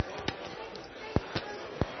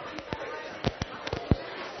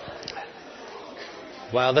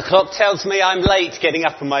Well, the clock tells me I'm late getting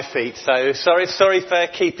up on my feet, so sorry for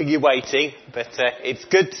keeping you waiting, but it's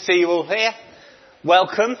good to see you all here.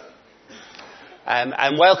 Welcome,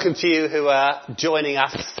 and welcome to you who are joining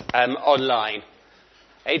us online.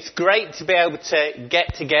 It's great to be able to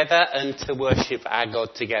get together and to worship our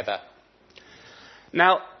God together.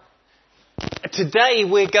 Now, today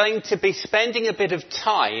we're going to be spending a bit of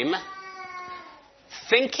time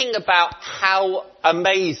thinking about how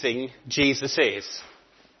amazing Jesus is.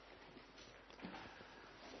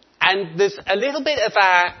 And there's a little bit of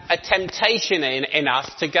a temptation in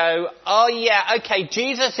us to go, oh yeah, okay,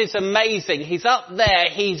 Jesus is amazing. He's up there.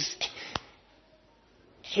 He's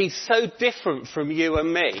so different from you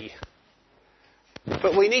and me.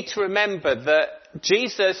 But we need to remember that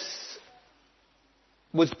Jesus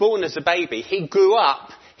was born as a baby. He grew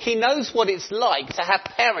up. He knows what it's like to have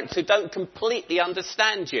parents who don't completely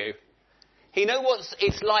understand you. He knows what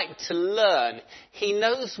it's like to learn. He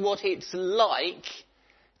knows what it's like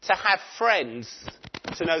to have friends,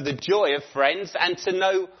 to know the joy of friends, and to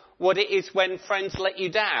know what it is when friends let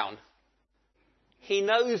you down. He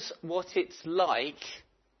knows what it's like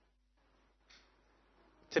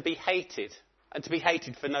to be hated, and to be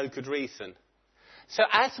hated for no good reason. So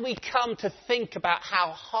as we come to think about how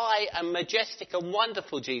high and majestic and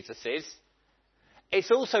wonderful Jesus is, it's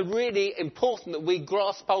also really important that we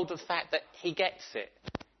grasp hold of the fact that he gets it.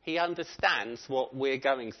 He understands what we're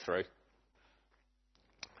going through.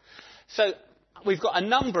 So we've got a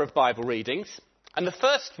number of Bible readings, and the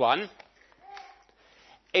first one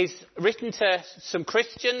is written to some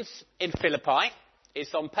Christians in Philippi.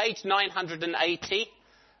 It's on page 980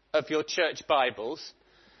 of your church Bibles,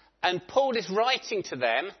 and Paul is writing to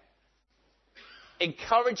them,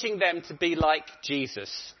 encouraging them to be like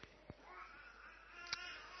Jesus.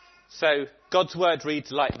 So God's word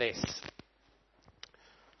reads like this: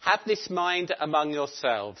 "Have this mind among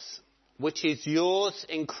yourselves, which is yours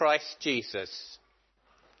in Christ Jesus,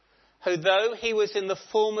 who though he was in the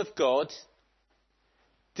form of God,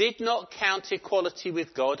 did not count equality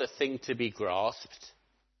with God a thing to be grasped,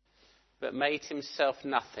 but made himself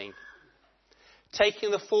nothing,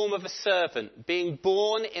 taking the form of a servant, being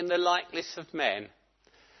born in the likeness of men,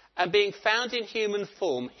 and being found in human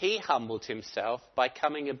form, he humbled himself by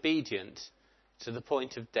becoming obedient to the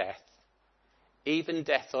point of death, even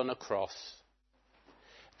death on a cross.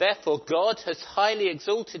 Therefore, God has highly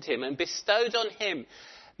exalted him and bestowed on him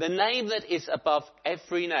the name that is above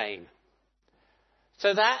every name,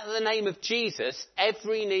 so that at the name of Jesus,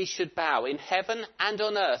 every knee should bow in heaven and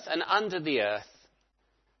on earth and under the earth,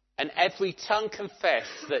 and every tongue confess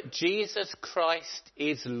that Jesus Christ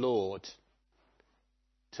is Lord,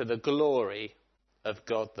 to the glory of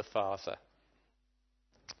God the Father."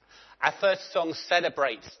 Our first song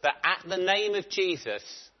celebrates that at the name of Jesus,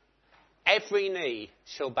 every knee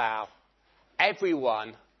shall bow.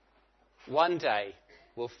 Everyone, one day,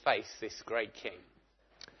 will face this great King.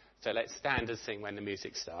 So let's stand and sing when the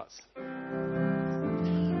music starts. Go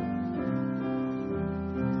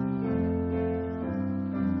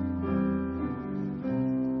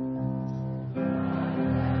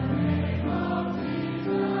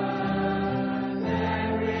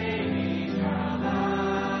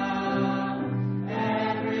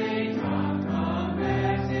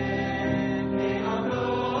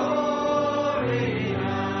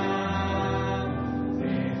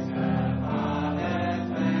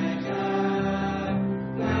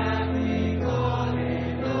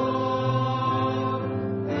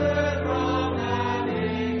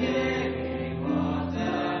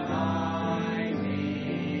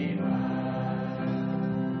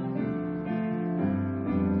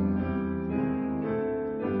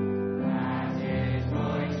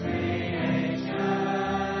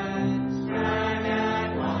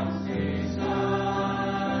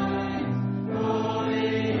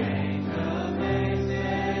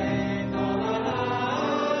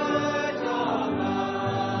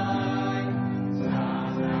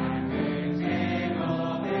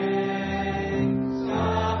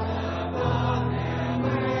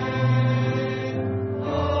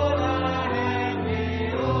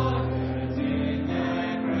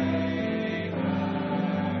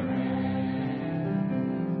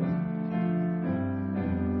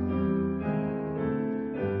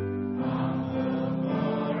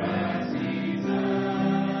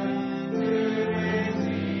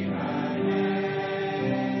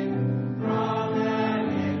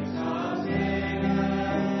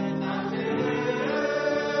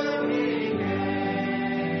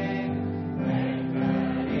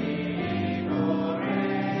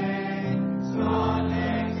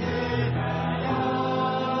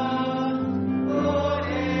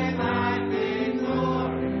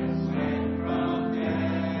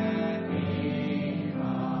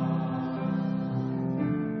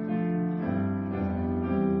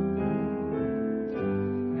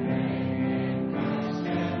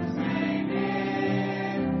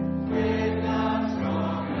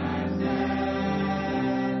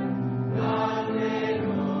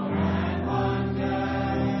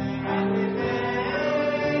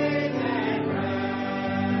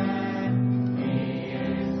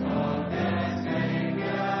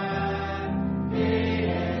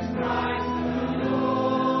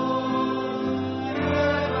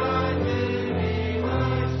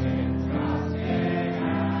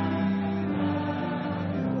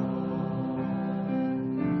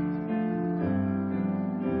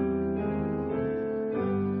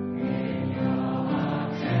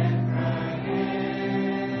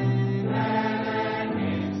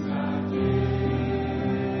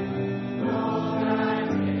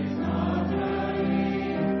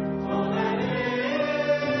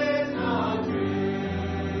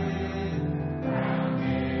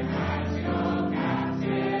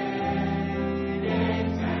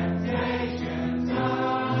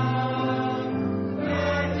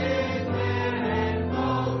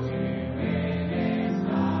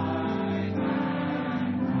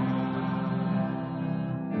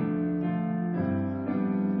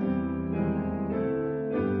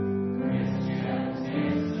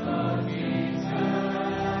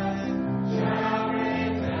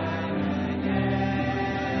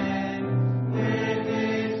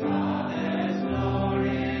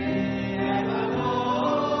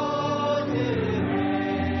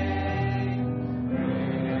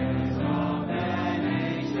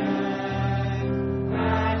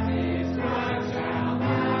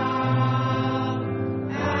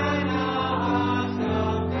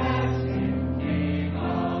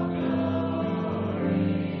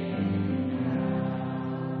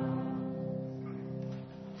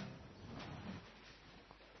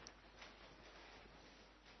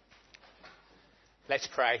Let's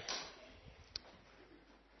pray.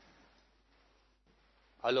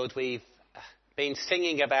 Our Lord, we've been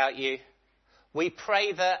singing about you. We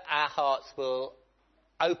pray that our hearts will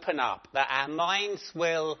open up, that our minds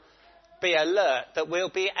will be alert, that we'll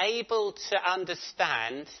be able to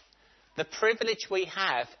understand the privilege we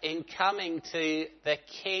have in coming to the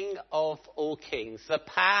King of all kings, the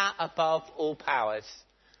power above all powers.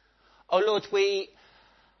 Oh Lord, we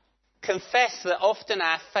confess that often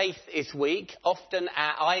our faith is weak, often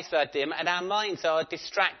our eyes are dim and our minds are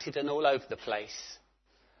distracted and all over the place.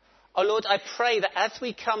 Oh Lord, I pray that as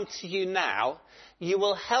we come to you now, you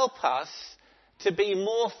will help us to be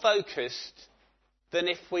more focused than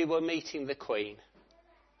if we were meeting the Queen.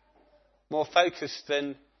 More focused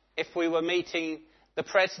than if we were meeting the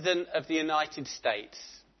President of the United States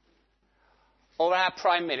or our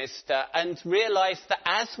Prime Minister, and realise that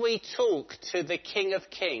as we talk to the King of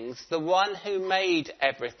Kings, the one who made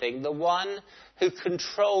everything, the one who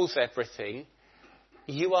controls everything,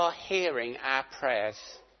 you are hearing our prayers.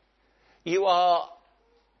 You are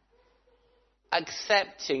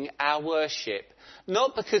accepting our worship,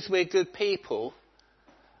 not because we're good people,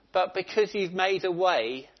 but because you've made a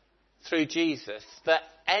way through Jesus that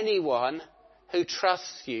anyone who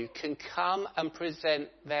trusts you can come and present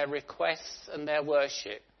their requests and their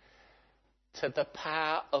worship to the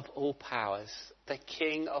power of all powers, the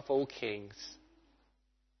King of all kings.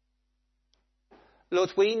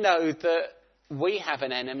 Lord, we know that we have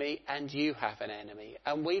an enemy and you have an enemy,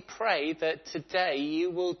 and we pray that today you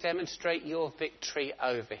will demonstrate your victory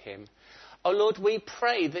over him. Oh Lord, we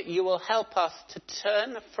pray that you will help us to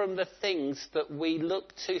turn from the things that we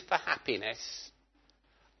look to for happiness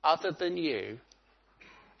other than you,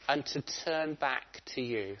 and to turn back to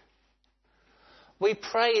you. We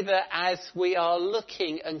pray that as we are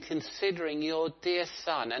looking and considering your dear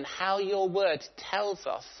Son and how your word tells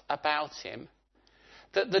us about him,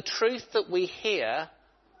 that the truth that we hear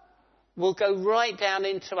will go right down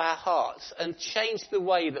into our hearts and change the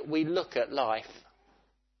way that we look at life.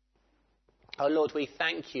 Oh Lord, we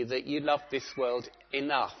thank you that you love this world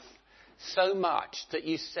enough, so much, that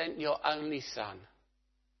you sent your only Son.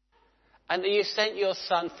 And that you sent your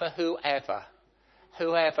Son for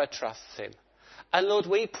whoever trusts him. And Lord,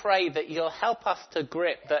 we pray that you'll help us to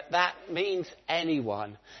grip that means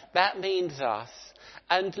anyone. That means us.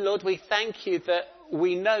 And Lord, we thank you that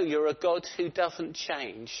we know you're a God who doesn't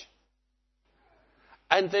change.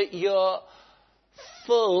 And that you're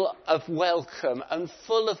full of welcome and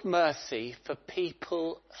full of mercy for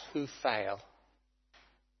people who fail.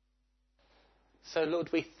 So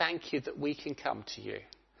Lord, we thank you that we can come to you.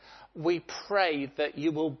 We pray that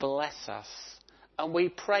you will bless us. And we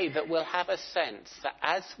pray that we'll have a sense that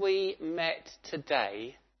as we met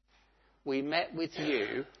today, we met with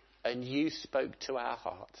you and you spoke to our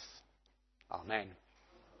hearts. Amen.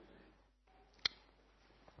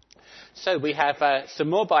 So we have some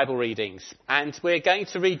more Bible readings, and we're going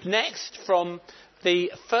to read next from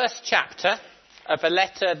the first chapter of a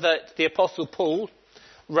letter that the Apostle Paul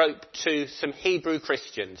wrote to some Hebrew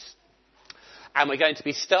Christians. And we're going to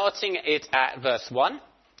be starting it at verse 1.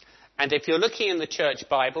 And if you're looking in the church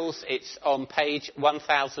Bibles, it's on page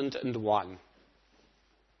 1001.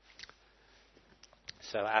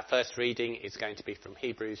 So our first reading is going to be from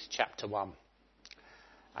Hebrews chapter 1.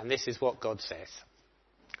 And this is what God says.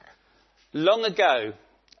 Long ago,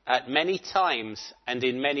 at many times and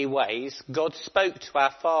in many ways, God spoke to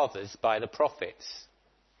our fathers by the prophets.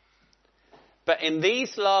 But in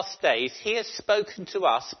these last days, he has spoken to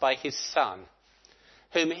us by his Son,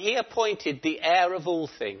 whom he appointed the heir of all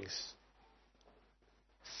things,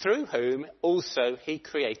 through whom also he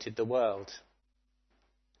created the world.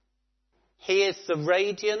 He is the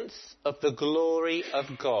radiance of the glory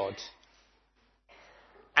of God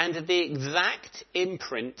and the exact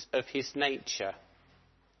imprint of his nature.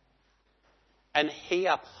 And he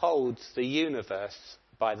upholds the universe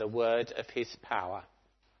by the word of his power.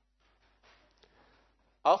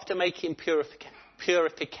 After making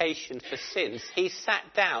purification for sins, he sat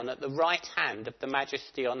down at the right hand of the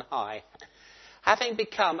Majesty on high, having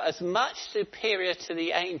become as much superior to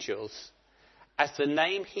the angels as the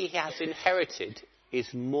name he has inherited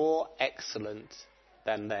is more excellent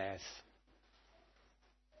than theirs.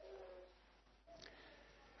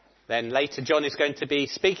 Then later John is going to be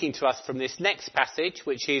speaking to us from this next passage,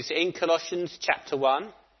 which is in Colossians chapter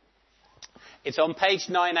 1. It's on page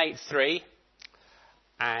 983.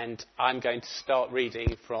 And I'm going to start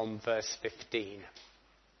reading from verse 15.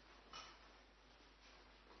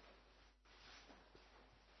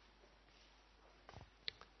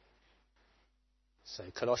 So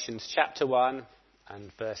Colossians chapter 1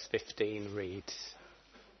 and verse 15 reads,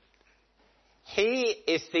 He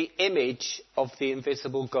is the image of the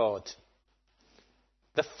invisible God,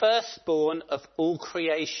 the firstborn of all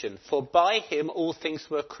creation, for by him all things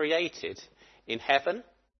were created, in heaven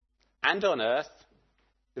and on earth,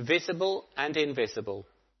 visible and invisible,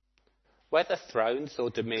 whether thrones or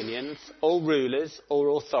dominions, or rulers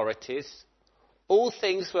or authorities. All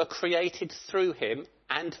things were created through him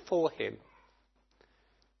and for him.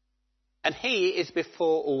 And he is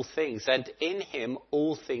before all things, and in him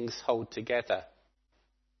all things hold together.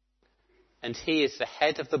 And he is the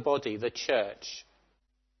head of the body, the church.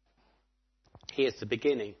 He is the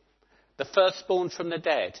beginning, the firstborn from the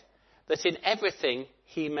dead, that in everything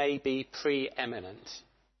he may be preeminent.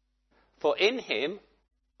 For in him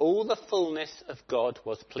all the fullness of God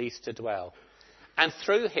was pleased to dwell, and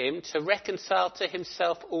through him to reconcile to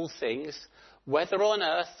himself all things, whether on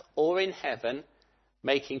earth or in heaven,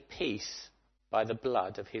 making peace by the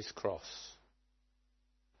blood of his cross.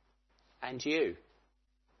 And you,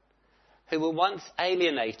 who were once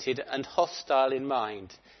alienated and hostile in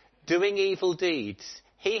mind, doing evil deeds,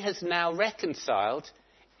 he has now reconciled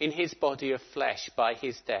in his body of flesh by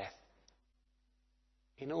his death,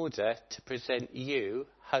 in order to present you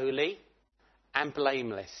holy and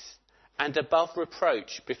blameless and above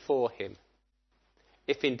reproach before him,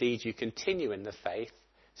 if indeed you continue in the faith,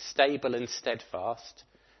 stable and steadfast,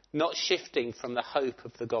 not shifting from the hope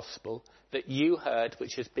of the gospel that you heard,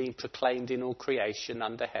 which has been proclaimed in all creation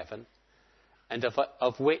under heaven, and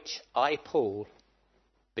of which I, Paul,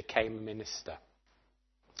 became a minister.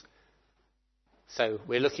 So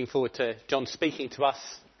we're looking forward to John speaking to us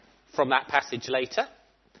from that passage later.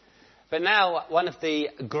 But now, one of the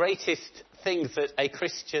greatest things that a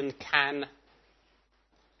Christian can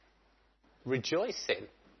rejoice in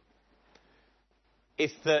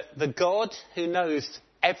is that the God who knows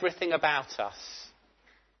everything about us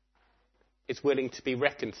is willing to be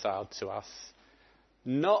reconciled to us,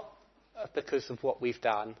 not because of what we've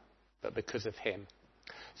done, but because of him.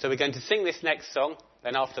 So we're going to sing this next song,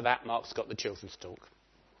 then after that Mark's got the children's talk.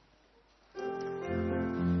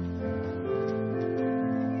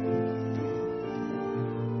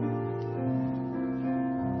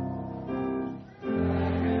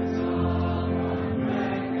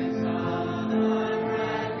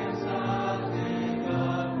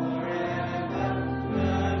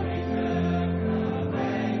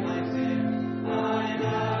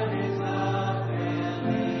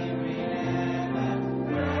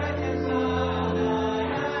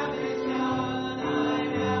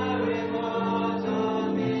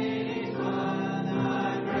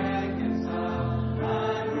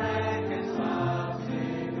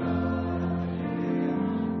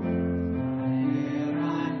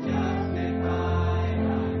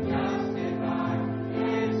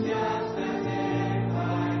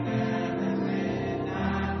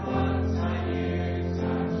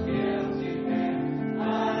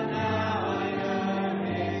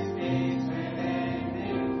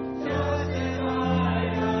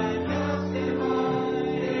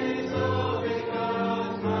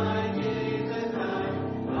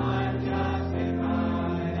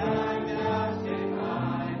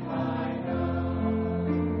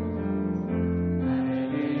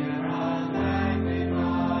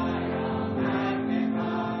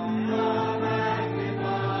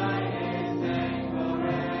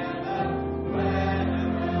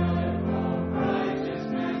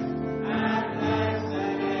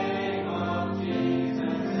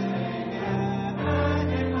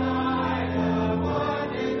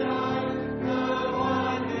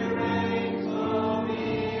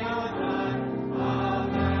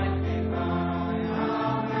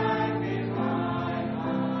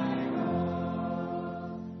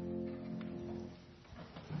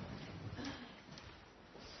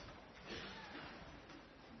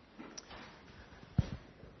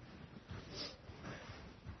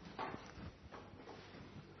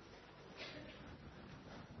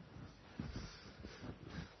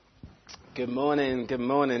 Good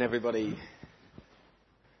morning everybody.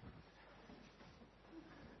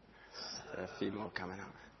 A few more coming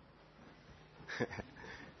up.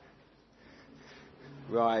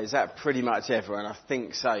 Right, is that pretty much everyone? I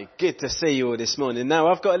think so. Good to see you all this morning. Now,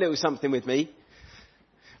 I've got a little something with me.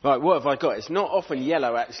 Right, what have I got? It's not often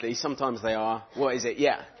yellow, actually. Sometimes they are. What is it?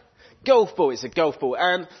 Yeah. Golf ball. It's a golf ball.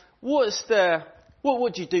 And what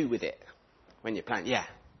would you do with it when you're playing? Yeah.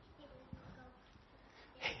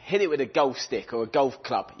 Hit it with a golf stick or a golf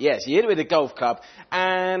club. Yes, you hit it with a golf club,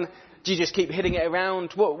 and do you just keep hitting it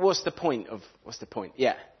around? What's the point?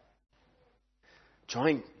 Yeah. Try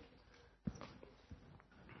and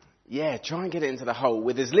get it into the hole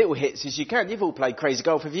with as little hits as you can. You've all played crazy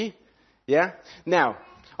golf, have you? Yeah? Now,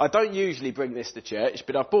 I don't usually bring this to church,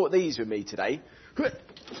 but I brought these with me today.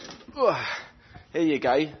 Here you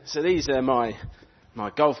go. So these are my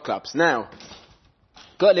golf clubs. Now,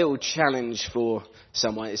 got a little challenge for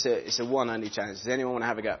someone. It's a one only challenge. Does anyone want to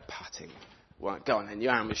have a go at putting? Right, go on then.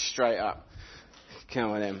 Your hand was straight up. Come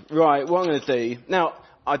on then. Right, what I'm going to do. Now,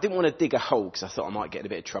 I didn't want to dig a hole because I thought I might get in a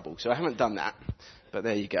bit of trouble. So I haven't done that. But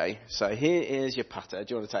there you go. So here is your putter.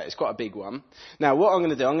 Do you want to take it? It's quite a big one. Now, what I'm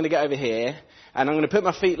going to do, I'm going to get over here and I'm going to put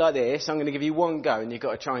my feet like this. I'm going to give you one go and you've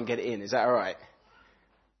got to try and get it in. Is that all right?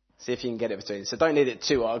 See if you can get it between. So don't hit it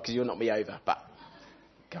too hard because you'll knock me over. But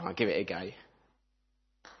go on, give it a go.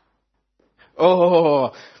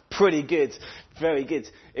 Oh, pretty good. Very good.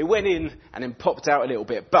 It went in and then popped out a little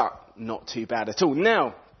bit, but not too bad at all.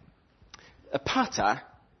 Now, a putter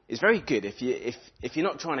is very good if you're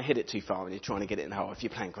not trying to hit it too far and you're trying to get it in the hole, if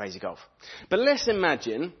you're playing crazy golf. But let's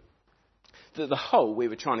imagine that the hole we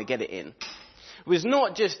were trying to get it in was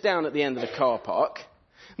not just down at the end of the car park,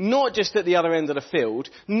 not just at the other end of the field,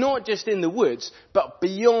 not just in the woods, but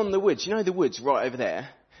beyond the woods. You know the woods right over there?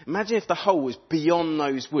 Imagine if the hole was beyond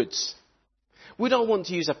those woods. Would I want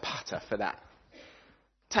to use a putter for that?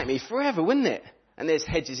 Take me forever, wouldn't it? And there's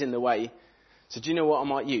hedges in the way. So do you know what I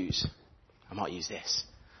might use? I might use this.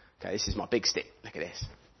 Okay, this is my big stick. Look at this.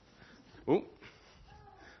 Ooh.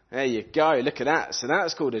 There you go. Look at that. So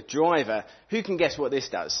that's called a driver. Who can guess what this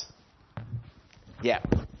does? Yeah.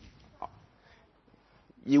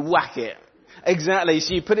 You whack it. Exactly.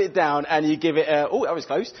 So you put it down and you give it a... Oh, that was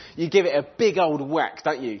close. You give it a big old whack,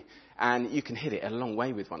 don't you? And you can hit it a long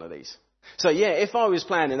way with one of these. So yeah, if I was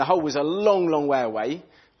playing and the hole was a long, long way away,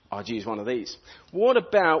 I'd use one of these. What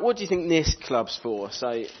do you think this club's for?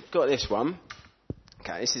 So, got this one.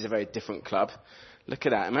 Okay, this is a very different club. Look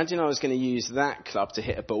at that. Imagine I was going to use that club to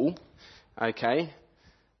hit a ball. Okay.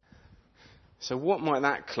 So what might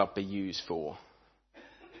that club be used for?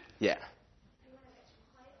 Yeah.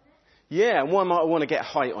 Yeah, and why might I want to get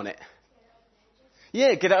height on it?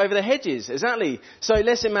 Yeah, get it over the hedges, exactly. So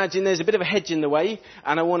let's imagine there's a bit of a hedge in the way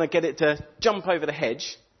and I want to get it to jump over the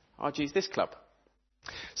hedge. I'd use this club.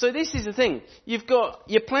 So this is the thing.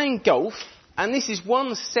 You're playing golf and this is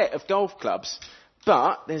one set of golf clubs,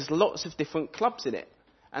 but there's lots of different clubs in it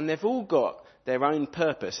and they've all got their own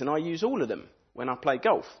purpose and I use all of them when I play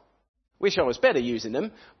golf. Wish I was better using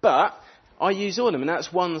them, but I use all of them and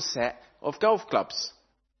that's one set of golf clubs.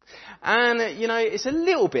 And, you know, it's a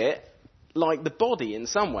little bit like the body in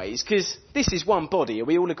some ways, because this is one body. Are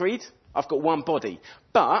we all agreed? I've got one body.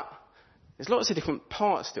 But there's lots of different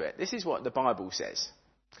parts to it. This is what the Bible says.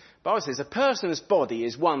 The Bible says a person's body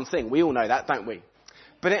is one thing. We all know that, don't we?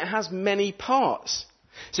 But it has many parts.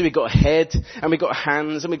 So we've got a head, and we've got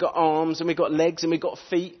hands, and we've got arms, and we've got legs, and we've got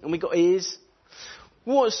feet, and we've got ears.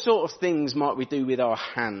 What sort of things might we do with our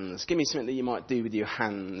hands? Give me something that you might do with your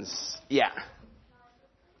hands. Yeah.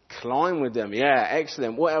 Climb with them. Yeah,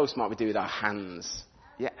 excellent. What else might we do with our hands?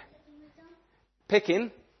 Yeah.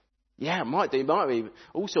 Picking? Yeah, might be.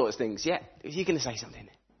 All sorts of things. Yeah. Are you going to say something?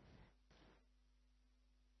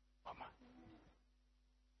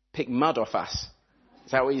 Pick mud off us.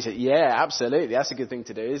 Is that what you said? Yeah, absolutely. That's a good thing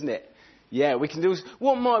to do, isn't it? Yeah, we can do...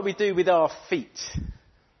 What might we do with our feet?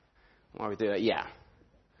 Why we do that? Yeah.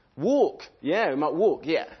 Walk. Yeah, we might walk.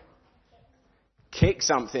 Yeah. Kick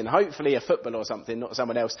something, hopefully a football or something, not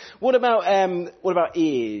someone else. What about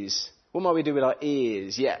ears? What might we do with our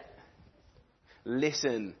ears? Yeah.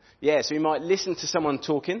 Listen. Yeah, so we might listen to someone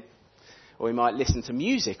talking, or we might listen to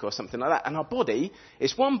music or something like that. And our body,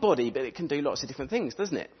 it's one body, but it can do lots of different things,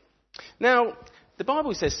 doesn't it? Now, the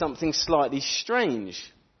Bible says something slightly strange.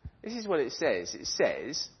 This is what it says. It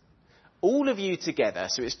says, all of you together,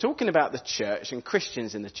 so it's talking about the church and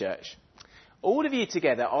Christians in the church. All of you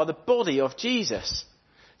together are the body of Jesus.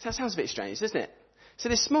 So that sounds a bit strange, doesn't it? So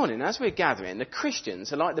this morning, as we're gathering, the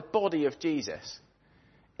Christians are like the body of Jesus.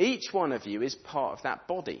 Each one of you is part of that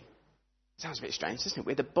body. Sounds a bit strange, doesn't it?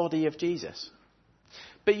 We're the body of Jesus.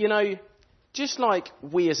 But you know, just like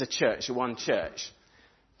we as a church are one church,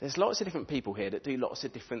 there's lots of different people here that do lots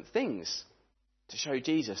of different things to show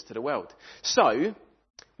Jesus to the world. So,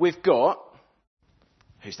 we've got...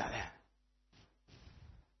 Who's that there?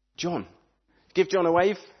 John. Give John a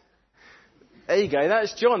wave. There you go.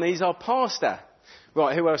 That's John. He's our pastor.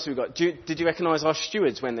 Right, who else have we got? Did you recognise our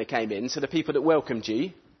stewards when they came in? So the people that welcomed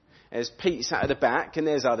you. There's Pete sat at the back and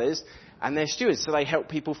there's others. And they're stewards, so they help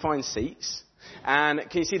people find seats. And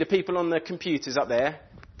can you see the people on the computers up there?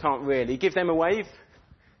 Can't really. Give them a wave.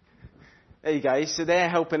 There you go. So they're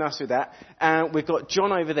helping us with that. And we've got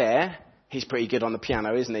John over there. He's pretty good on the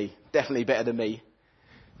piano, isn't he? Definitely better than me.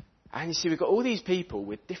 And you see, we've got all these people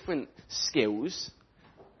with different skills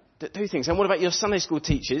that do things. And what about your Sunday school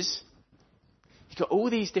teachers? You've got all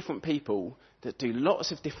these different people that do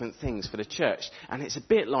lots of different things for the church. And it's a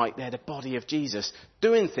bit like they're the body of Jesus,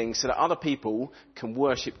 doing things so that other people can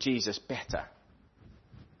worship Jesus better.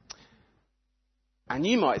 And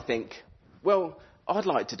you might think, well, I'd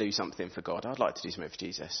like to do something for God. I'd like to do something for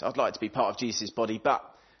Jesus. I'd like to be part of Jesus' body, but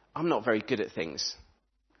I'm not very good at things.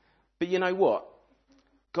 But you know what?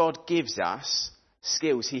 God gives us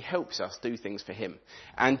skills. He helps us do things for him.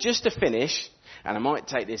 And just to finish, and I might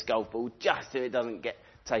take this golf ball just so it doesn't get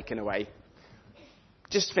taken away.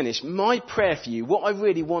 Just to finish, my prayer for you, what I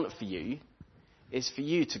really want for you, is for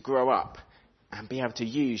you to grow up and be able to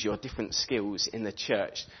use your different skills in the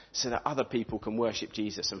church so that other people can worship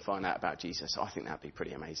Jesus and find out about Jesus. I think that'd be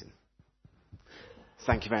pretty amazing.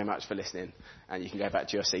 Thank you very much for listening, and you can go back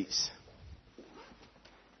to your seats.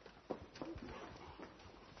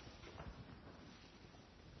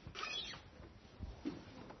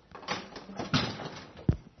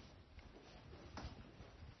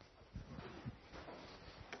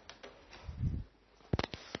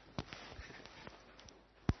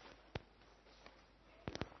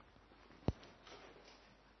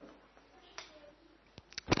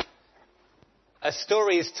 A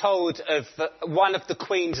story is told of one of the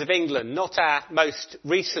queens of England, not our most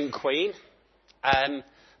recent queen,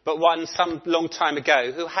 but one some long time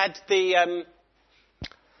ago, who had the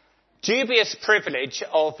dubious privilege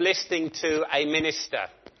of listening to a minister.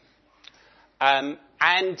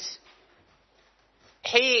 And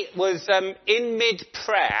he was in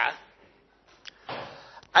mid-prayer,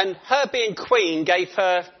 and her being queen gave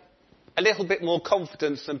her a little bit more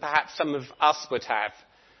confidence than perhaps some of us would have.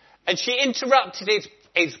 And she interrupted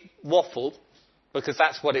his waffle, because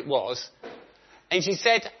that's what it was, and she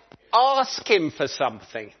said, ask him for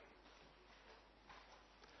something.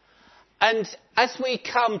 And as we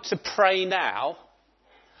come to pray now,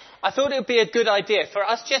 I thought it would be a good idea for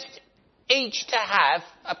us just each to have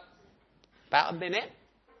about a minute.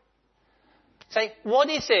 Say, what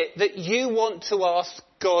is it that you want to ask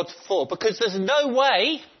God for? Because there's no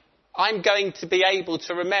way I'm going to be able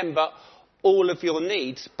to remember all of your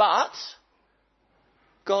needs, but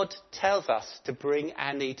God tells us to bring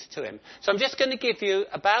our needs to him. So I'm just going to give you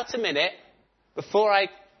about a minute before I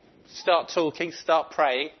start talking, start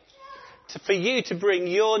praying, for you to bring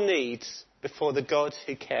your needs before the God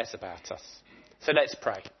who cares about us. So let's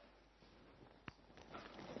pray.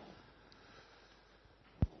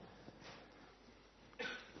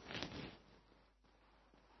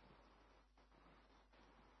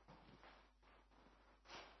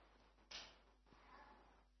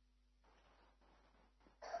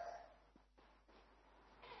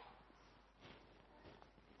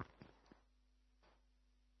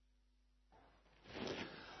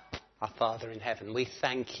 Our Father in heaven, we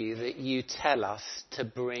thank you that you tell us to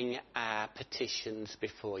bring our petitions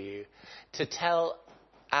before you, to tell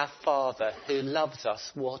our Father who loves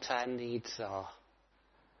us what our needs are.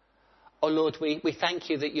 Oh Lord, we thank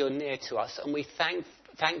you that you're near to us, and we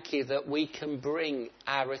thank you that we can bring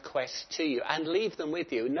our requests to you and leave them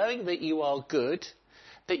with you, knowing that you are good,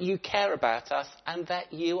 that you care about us, and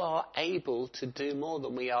that you are able to do more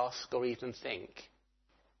than we ask or even think.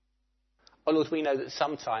 Oh Lord, we know that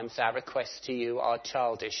sometimes our requests to you are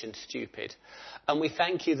childish and stupid. And we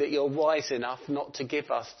thank you that you're wise enough not to give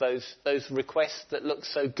us those requests that look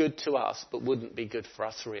so good to us but wouldn't be good for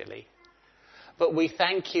us really. But we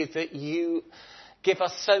thank you that you give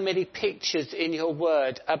us so many pictures in your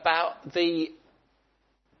word about the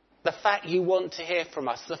fact you want to hear from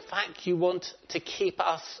us, the fact you want to keep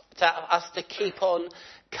us to keep on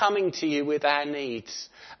coming to you with our needs.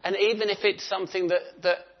 And even if it's something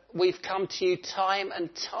that we've come to you time and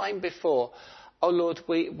time before, oh Lord,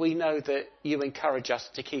 we know that you encourage us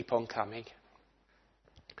to keep on coming.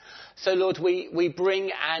 So Lord, we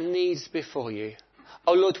bring our needs before you.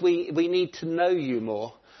 Oh Lord, we need to know you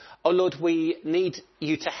more. Oh Lord, we need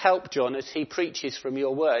you to help John as he preaches from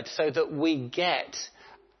your word so that we get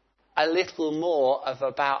a little more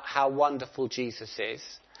about how wonderful Jesus is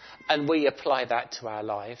and we apply that to our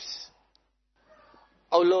lives.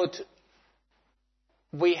 Oh Lord,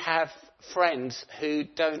 we have friends who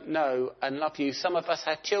don't know and love you. Some of us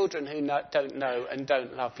have children who don't know and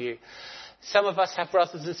don't love you. Some of us have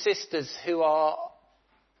brothers and sisters who are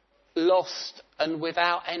lost and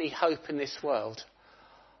without any hope in this world.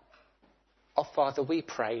 Oh, Father, we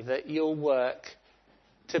pray that you'll work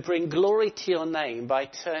to bring glory to your name by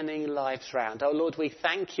turning lives round. Oh, Lord, we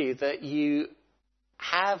thank you that you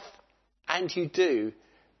have and you do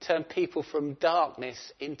turn people from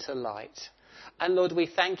darkness into light. And Lord, we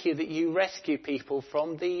thank you that you rescue people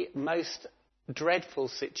from the most dreadful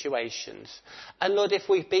situations. And Lord, if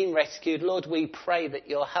we've been rescued, Lord, we pray that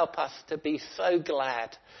you'll help us to be so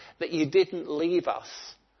glad that you didn't leave us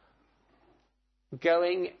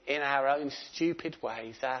going in our own stupid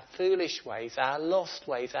ways, our foolish ways, our lost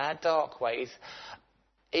ways, our dark ways,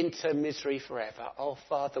 into misery forever. Oh,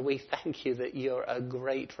 Father, we thank you that you're a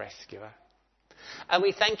great rescuer. And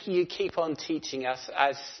we thank you keep on teaching us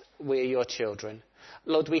as we're your children.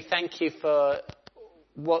 Lord, we thank you for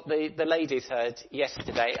what the ladies heard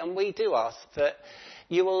yesterday. And we do ask that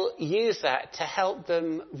you will use that to help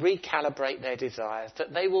them recalibrate their desires,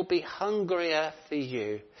 that they will be hungrier for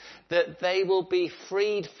you, that they will be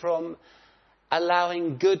freed from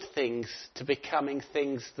allowing good things to becoming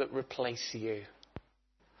things that replace you.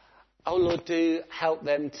 Oh Lord, do help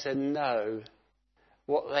them to know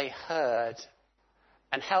what they heard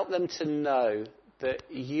and help them to know that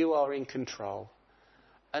you are in control.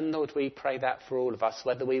 And Lord, we pray that for all of us,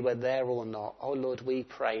 whether we were there or not. Oh Lord, we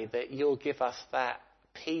pray that you'll give us that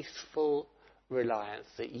peaceful reliance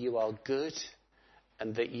that you are good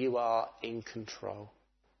and that you are in control.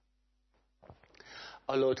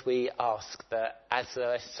 Oh Lord, we ask that as there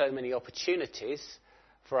are so many opportunities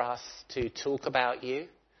for us to talk about you,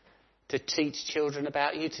 to teach children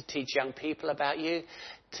about you, to teach young people about you,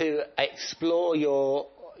 to explore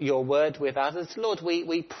your word with others. Lord,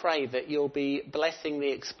 we pray that you'll be blessing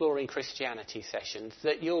the Exploring Christianity sessions,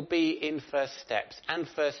 that you'll be in First Steps and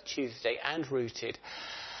First Tuesday and Rooted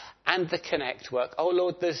and the Connect work. Oh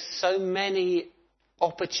Lord, there's so many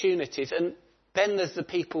opportunities, and then there's the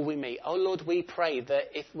people we meet. Oh Lord, we pray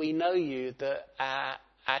that if we know you, that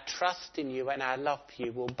our trust in you and our love for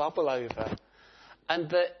you will bubble over, and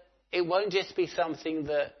that it won't just be something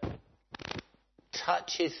that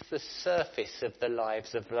touches the surface of the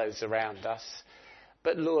lives of those around us,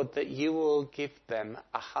 but Lord, that you will give them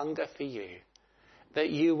a hunger for you, that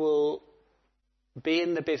you will be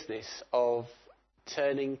in the business of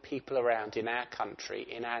turning people around in our country,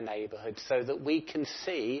 in our neighbourhood, so that we can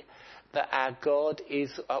see that our God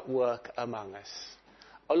is at work among us.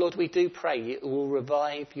 Oh Lord, we do pray you will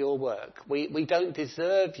revive your work. We don't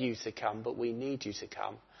deserve you to come, but we need you to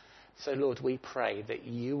come. So Lord, we pray that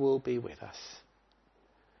you will be with us.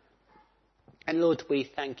 And Lord, we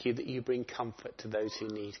thank you that you bring comfort to those who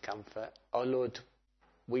need comfort. Oh Lord,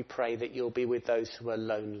 we pray that you'll be with those who are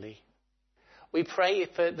lonely. We pray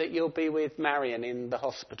that you'll be with Marion in the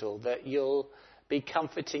hospital, that you'll be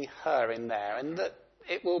comforting her in there, and that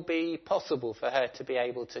it will be possible for her to be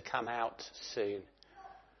able to come out soon.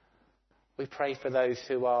 We pray for those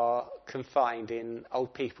who are confined in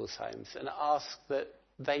old people's homes and ask that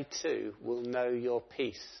they too will know your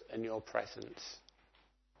peace and your presence.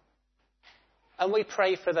 And we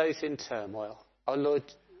pray for those in turmoil. Oh Lord,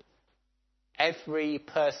 every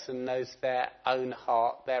person knows their own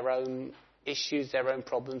heart, their own issues, their own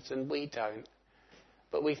problems, and we don't.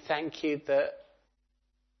 But we thank you that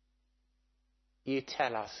you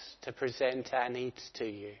tell us to present our needs to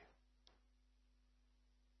you,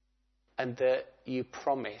 and that you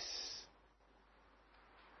promise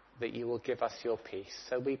that you will give us your peace.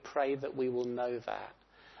 So we pray that we will know that.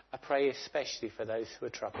 I pray especially for those who are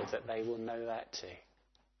troubled, that they will know that too.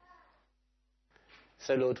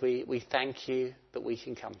 So Lord, we thank you that we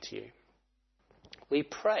can come to you. We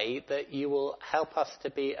pray that you will help us to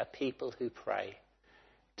be a people who pray,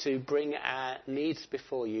 to bring our needs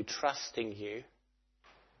before you, trusting you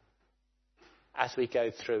as we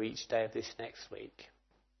go through each day of this next week.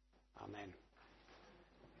 Amen.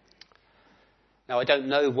 Now, I don't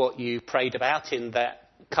know what you prayed about in that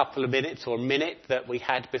couple of minutes or minute that we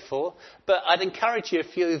had before, but I'd encourage you,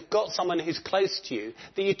 if you've got someone who's close to you,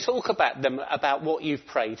 that you talk about them about what you've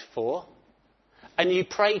prayed for, and you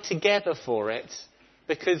pray together for it,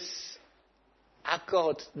 because our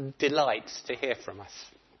God delights to hear from us.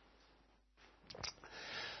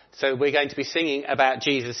 So we're going to be singing about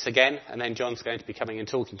Jesus again, and then John's going to be coming and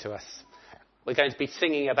talking to us. We're going to be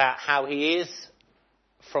singing about how he is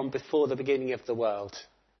from before the beginning of the world,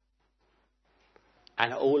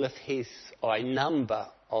 and all of his, or a number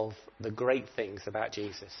of the great things about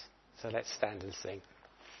Jesus. So let's stand and sing.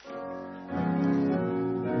 Amen.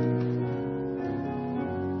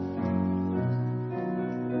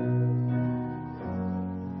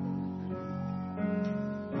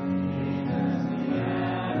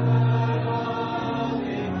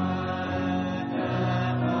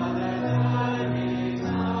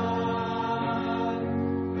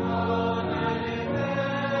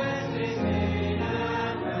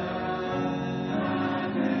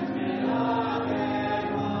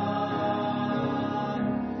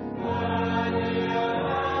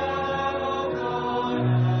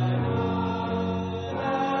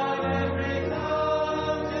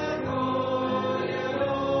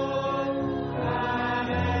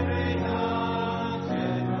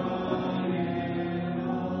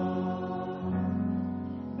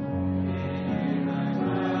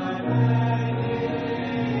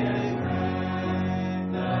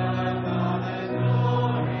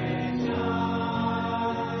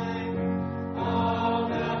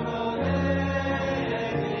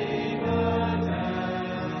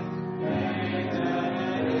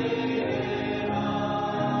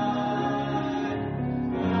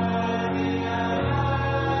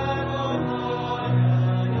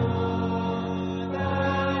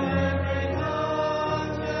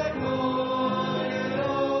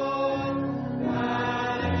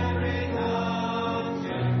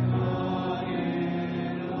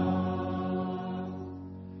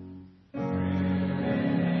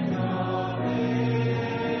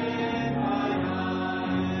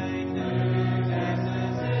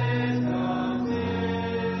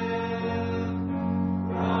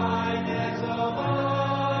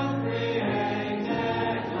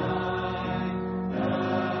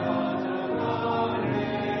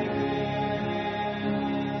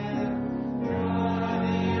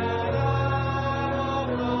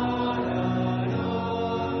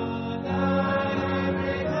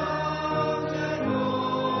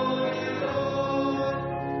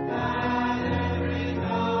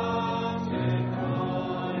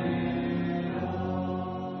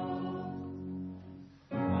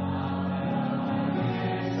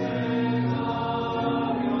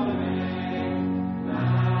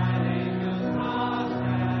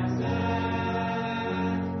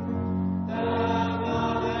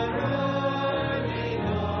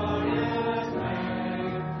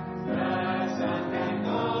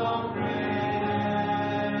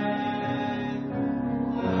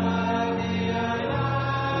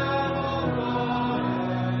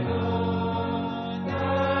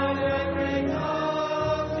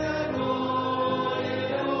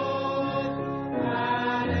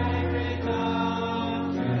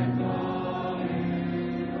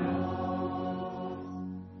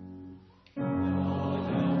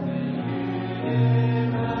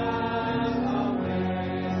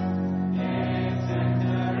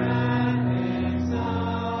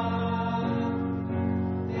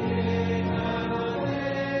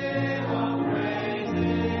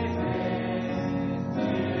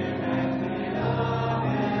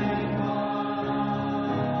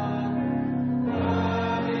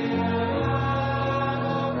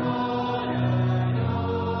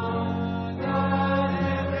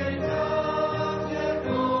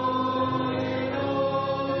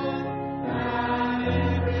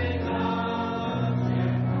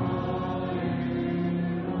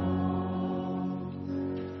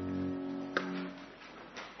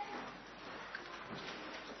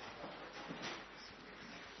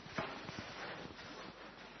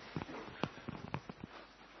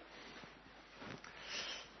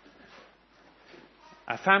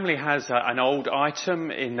 A family has an old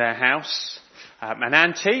item in their house, an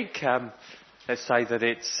antique. Let's say that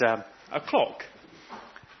it's a clock.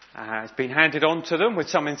 It's been handed on to them with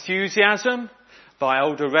some enthusiasm by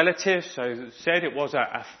older relatives, so said it was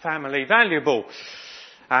a family valuable.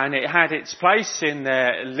 And it had its place in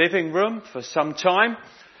their living room for some time.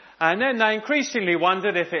 And then they increasingly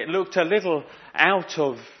wondered if it looked a little out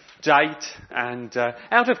of date and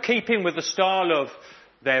out of keeping with the style of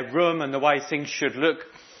their room and the way things should look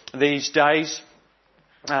these days.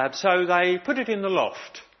 So they put it in the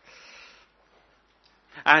loft.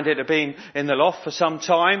 And it had been in the loft for some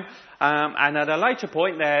time. And at a later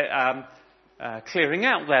point they're clearing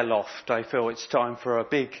out their loft. They feel it's time for a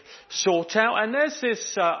big sort out. And there's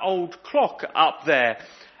this old clock up there.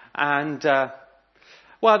 And,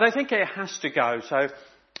 well, they think it has to go. So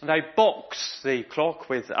they box the clock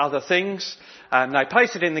with other things. They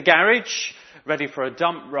place it in the garage, ready for a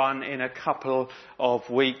dump run in a couple of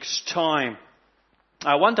weeks' time.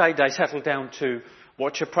 One day they settle down to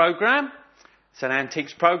watch a programme. It's an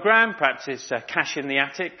antiques programme. Perhaps it's Cash in the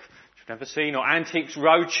Attic, which you've never seen, or Antiques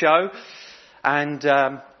Roadshow. And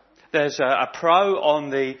there's a pro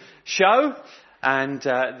on the show. And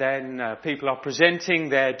then people are presenting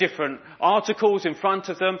their different articles in front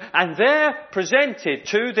of them. And they're presented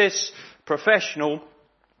to this professional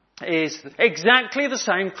is exactly the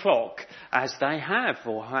same clock as they have,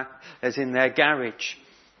 or as in their garage.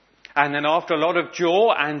 And then after a lot of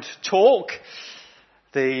jaw and talk,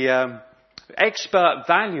 the expert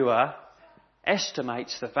valuer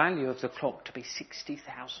estimates the value of the clock to be £60,000.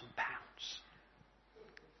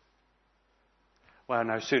 Well,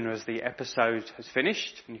 no sooner as the episode has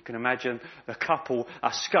finished, and you can imagine the couple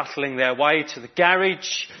are scuttling their way to the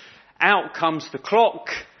garage. Out comes the clock,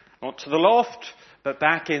 not to the loft, but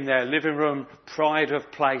back in their living room, pride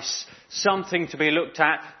of place, something to be looked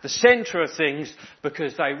at, the centre of things,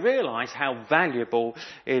 because they realise how valuable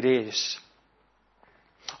it is.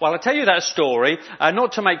 Well, I tell you that story,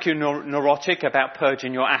 not to make you neurotic about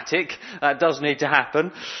purging your attic, that does need to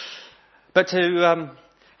happen, but to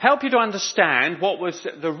help you to understand what was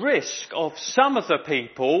the risk of some of the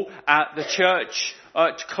people at the church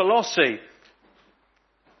at Colossae.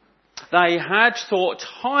 They had thought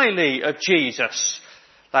highly of Jesus.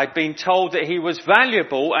 They'd been told that he was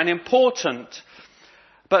valuable and important.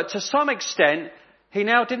 But to some extent, he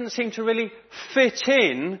now didn't seem to really fit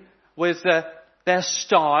in with their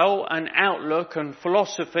style and outlook and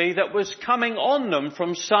philosophy that was coming on them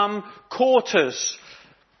from some quarters.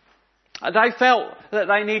 They felt that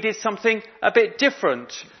they needed something a bit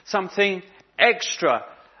different, something extra.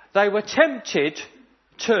 They were tempted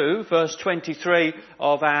to, verse 23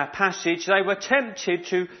 of our passage, they were tempted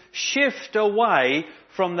to shift away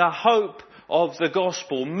from the hope of the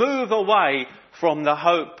gospel, move away from the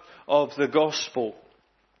hope of the gospel.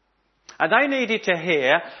 And they needed to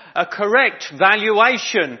hear a correct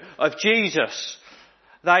valuation of Jesus.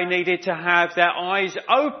 They needed to have their eyes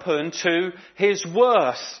open to his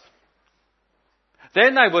worth.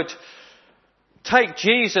 Then they would take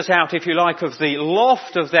Jesus out, if you like, of the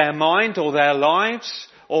loft of their mind or their lives,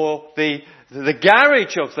 or the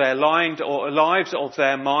garage of their mind or lives of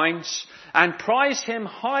their minds, and prize him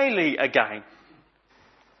highly again.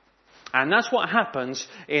 And that's what happens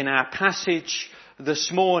in our passage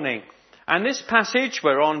this morning. And this passage,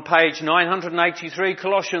 we're on page 983,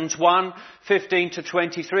 Colossians 1, 15 to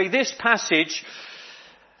 23. This passage,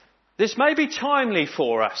 this may be timely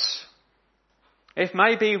for us. If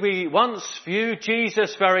maybe we once viewed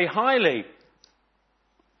Jesus very highly,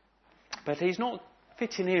 but he's not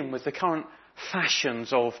fitting in with the current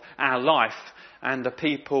fashions of our life and the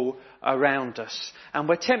people around us. And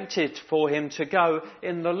we're tempted for him to go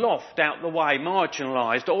in the loft out the way,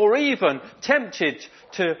 marginalised, or even tempted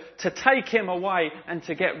to take him away and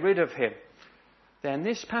to get rid of him. Then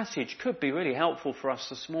this passage could be really helpful for us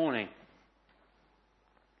this morning.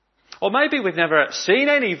 Or maybe we've never seen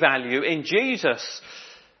any value in Jesus.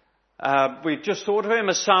 We've just thought of him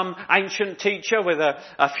as some ancient teacher with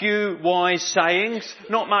a few wise sayings,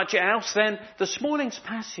 not much else. Then this morning's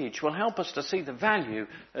passage will help us to see the value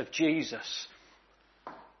of Jesus.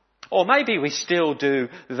 Or maybe we still do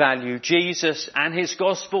value Jesus and his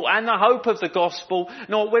gospel and the hope of the gospel.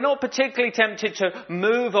 No, we're not particularly tempted to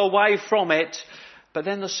move away from it. But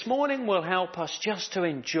then this morning will help us just to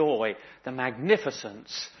enjoy the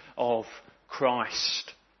magnificence of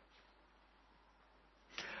Christ.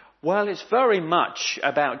 Well, it's very much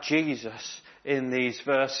about Jesus in these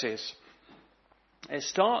verses. It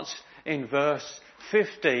starts in verse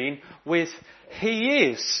 15 with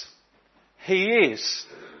He is. He is.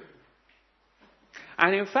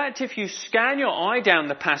 And in fact, if you scan your eye down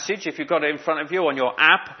the passage, if you've got it in front of you on your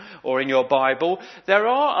app or in your Bible, there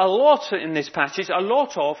are a lot in this passage, a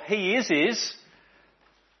lot of he is,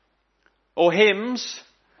 or hymns,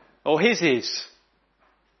 or his is.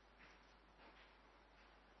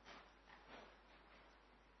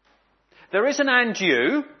 There is an and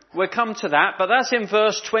you, we'll come to that, but that's in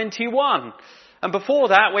verse 21. And before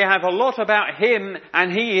that we have a lot about him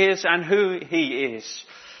and he is and who he is.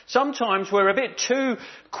 Sometimes we're a bit too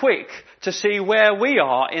quick to see where we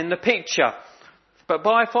are in the picture. But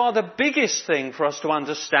by far the biggest thing for us to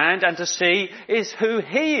understand and to see is who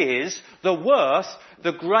he is, the worth,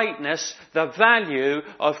 the greatness, the value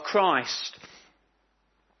of Christ.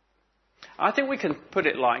 I think we can put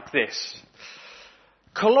it like this.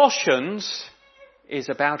 Colossians is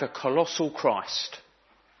about a colossal Christ.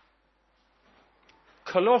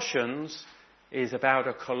 Colossians is about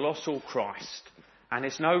a colossal Christ. And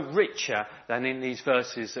it's no richer than in these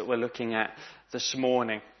verses that we're looking at this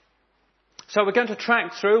morning. So we're going to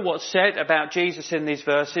track through what's said about Jesus in these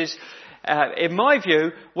verses. In my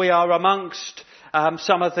view, we are amongst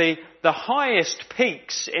some of the highest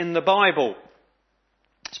peaks in the Bible,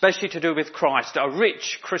 especially to do with Christ, a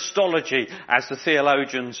rich Christology, as the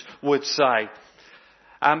theologians would say.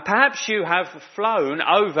 Perhaps you have flown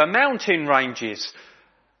over mountain ranges.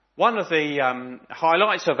 One of the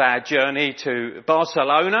highlights of our journey to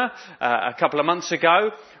Barcelona a couple of months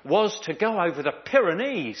ago was to go over the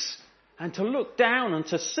Pyrenees and to look down and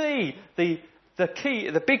to see the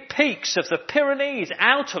big peaks of the Pyrenees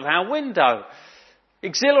out of our window.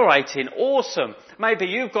 Exhilarating, awesome. Maybe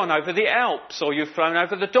you've gone over the Alps or you've flown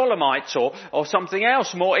over the Dolomites or something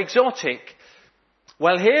else more exotic.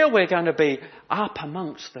 Well, here we're going to be up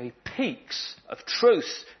amongst the peaks of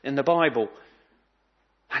truth in the Bible.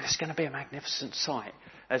 And it's going to be a magnificent sight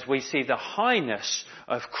as we see the highness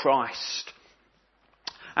of Christ.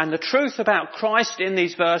 And the truth about Christ in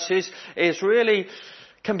these verses is really,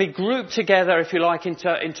 can be grouped together, if you like,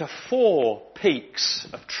 into 4 peaks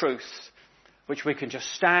of truth, which we can just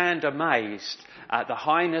stand amazed at the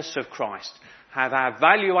highness of Christ, have our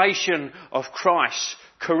valuation of Christ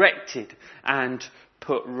corrected and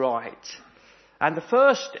put right. And the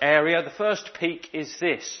first area, the first peak is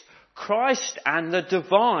this: Christ and the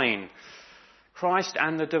divine. Christ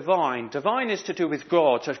and the divine. Divine is to do with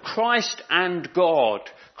God. So Christ and God.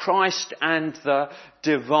 Christ and the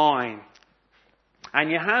divine. And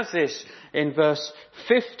you have this in verse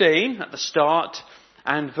 15 at the start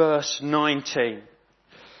and verse 19.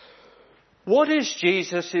 What is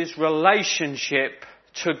Jesus' relationship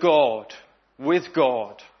to God, with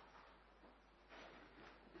God?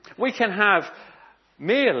 We can have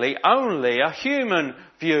merely only a human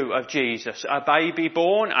view of Jesus. A baby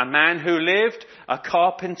born, a man who lived, a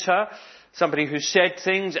carpenter, somebody who said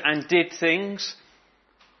things and did things.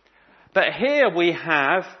 But here we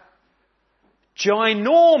have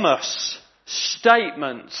ginormous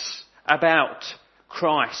statements about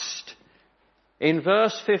Christ. In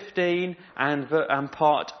verse 15 and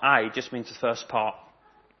part A, just means the first part.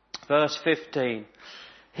 Verse 15.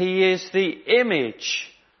 He is the image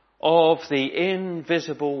of the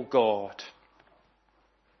invisible God.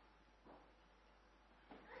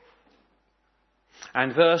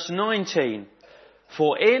 And verse 19,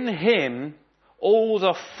 for in him all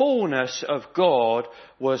the fullness of God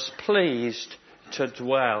was pleased to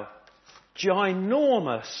dwell.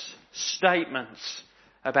 Ginormous statements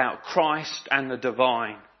about Christ and the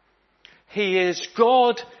divine. He is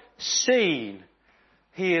God seen.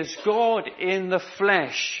 He is God in the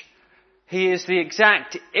flesh. He is the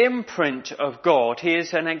exact imprint of God. He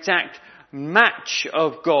is an exact match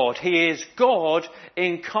of God. He is God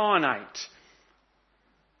incarnate.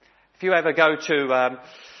 If you ever go to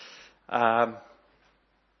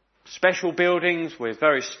special buildings with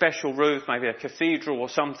very special roof, maybe a cathedral or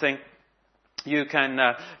something, you can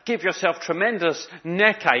give yourself tremendous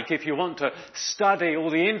neck ache if you want to study all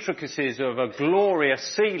the intricacies of a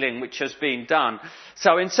glorious ceiling which has been done.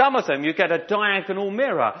 So in some of them you get a diagonal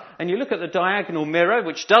mirror, and you look at the diagonal mirror,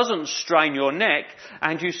 which doesn't strain your neck,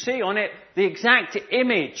 and you see on it the exact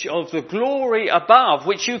image of the glory above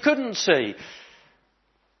which you couldn't see.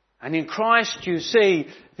 And in Christ you see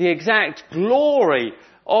the exact glory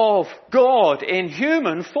of God in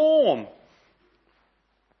human form.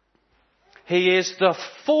 He is the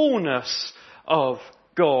fullness of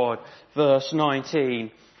God. Verse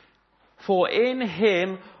 19. For in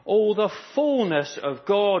him all the fullness of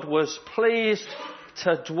God was pleased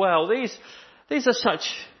to dwell. These are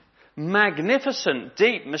such magnificent,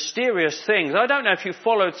 deep, mysterious things. I don't know if you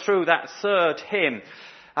followed through that third hymn.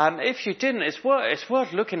 If you didn't, it's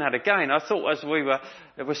worth looking at again. I thought as we were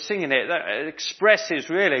singing it, that it expresses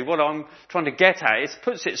really what I'm trying to get at. It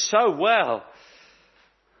puts it so well.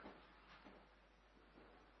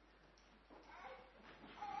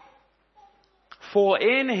 For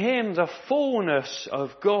in him the fullness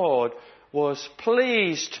of God was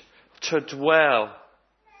pleased to dwell.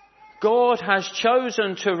 God has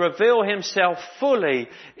chosen to reveal himself fully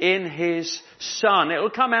in his Son. It will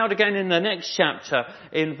come out again in the next chapter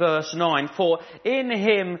in verse 9. For in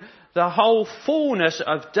him the whole fullness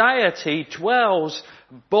of deity dwells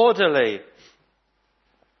bodily.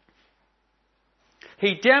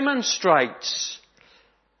 He demonstrates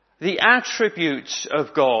the attributes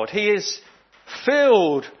of God. He is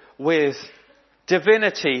filled with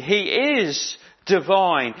divinity. He is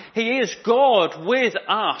divine. He is God with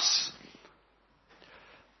us.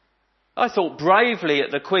 I thought bravely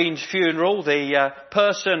at the Queen's funeral, the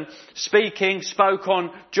person speaking spoke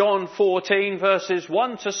on John 14 verses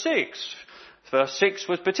 1 to 6. Verse 6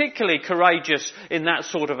 was particularly courageous in that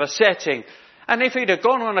sort of a setting. And if he'd have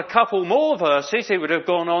gone on a couple more verses, he would have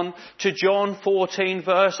gone on to John 14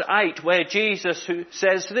 verse 8, where Jesus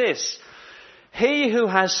says this: "He who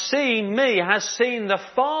has seen me has seen the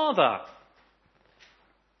Father."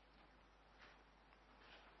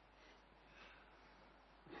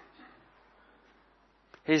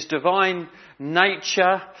 His divine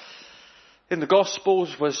nature in the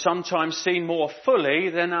Gospels was sometimes seen more fully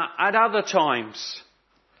than at other times.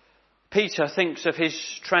 Peter thinks of his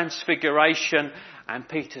transfiguration, and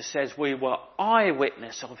Peter says we were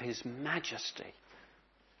eyewitness of his majesty.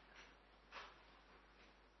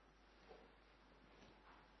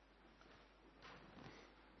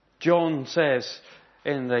 John says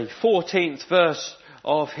in the 14th verse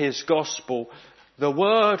of his Gospel, "The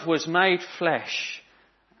Word was made flesh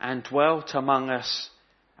and dwelt among us,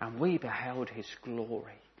 and we beheld his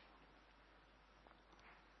glory."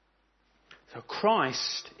 So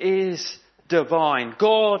Christ is divine,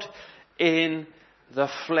 God in the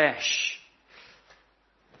flesh.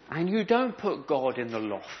 And you don't put God in the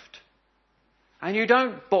loft. And you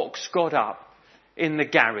don't box God up in the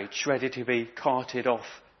garage ready to be carted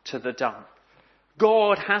off to the dump.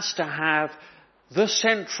 God has to have the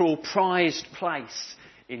central prized place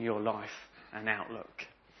in your life and outlook.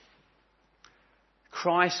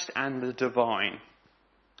 Christ and the divine.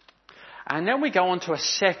 And then we go on to a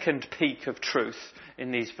second peak of truth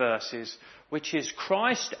in these verses, which is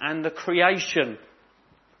Christ and the creation.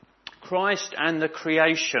 Christ and the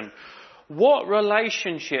creation. What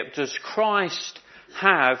relationship does Christ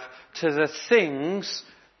have to the things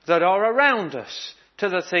that are around us, to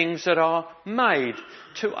the things that are made,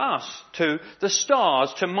 to us, to the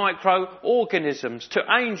stars, to microorganisms, to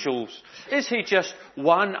angels? Is he just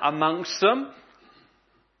one amongst them?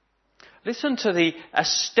 Listen to the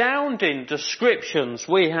astounding descriptions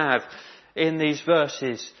we have in these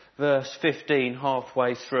verses, verse 15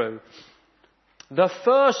 halfway through. "The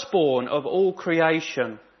firstborn of all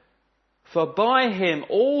creation, for by him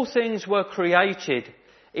all things were created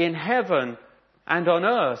in heaven and on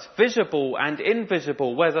earth, visible and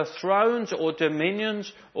invisible, whether thrones or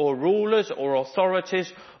dominions or rulers or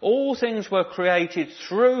authorities, all things were created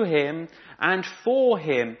through him and for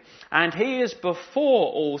him. And he is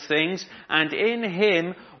before all things, and in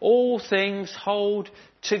him all things hold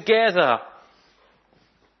together."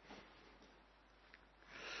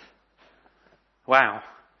 Wow.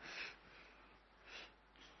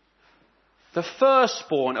 The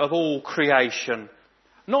firstborn of all creation.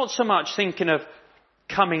 Not so much thinking of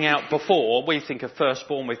coming out before. We think of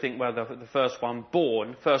firstborn, we think, well, the first one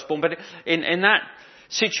born, firstborn. But in that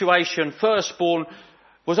situation, firstborn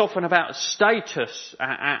was often about status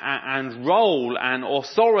and role and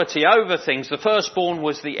authority over things. The firstborn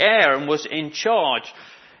was the heir and was in charge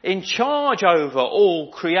over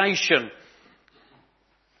all creation.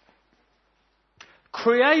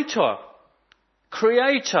 Creator.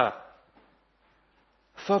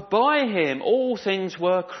 For by him all things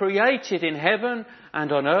were created in heaven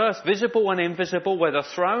and on earth, visible and invisible, whether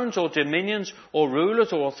thrones or dominions or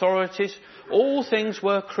rulers or authorities, all things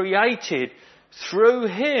were created through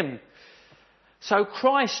him. So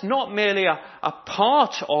Christ, not merely a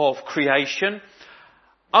part of creation,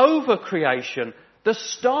 over creation, the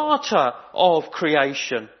starter of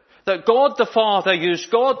creation. That God the Father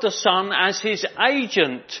used God the Son as his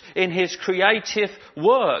agent in his creative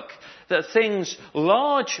work. That things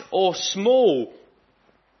large or small,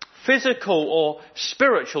 physical or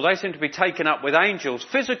spiritual, they seem to be taken up with angels,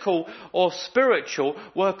 physical or spiritual,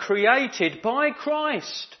 were created by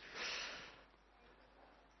Christ.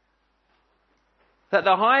 That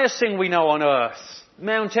the highest thing we know on earth,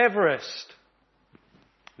 Mount Everest,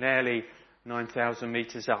 nearly 9,000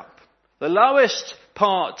 metres up. The lowest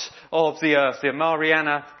part of the earth, the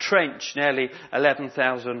Mariana Trench, nearly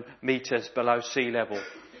 11,000 metres below sea level.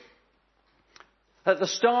 At the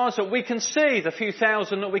stars that we can see, the few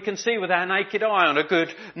thousand that we can see with our naked eye on a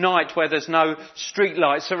good night where there's no street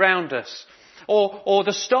lights around us. Or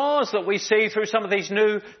the stars that we see through some of these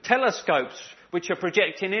new telescopes which are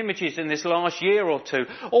projecting images in this last year or two.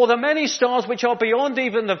 Or the many stars which are beyond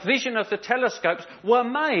even the vision of the telescopes were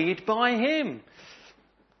made by him.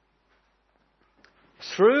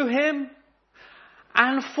 Through him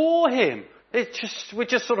and for him. We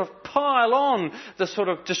just sort of pile on the sort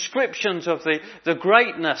of descriptions of the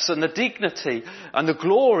greatness and the dignity and the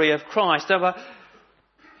glory of Christ. They were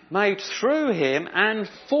made through him and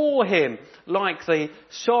for him, like the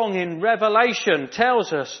song in Revelation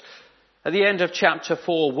tells us at the end of chapter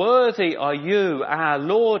 4, "Worthy are you, our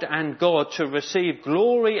Lord and God, to receive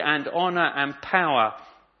glory and honour and power.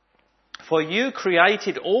 For you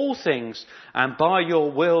created all things, and by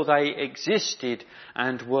your will they existed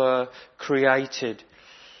and were created."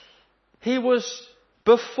 He was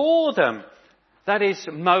before them, that is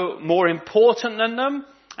more important than them,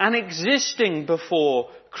 and existing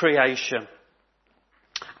before creation.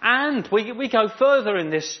 And we go further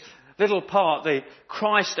in this little part, the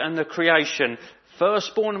Christ and the creation.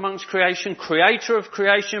 Firstborn amongst creation, creator of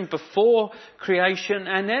creation, before creation,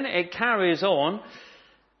 and then it carries on.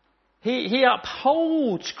 He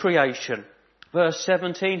upholds creation. Verse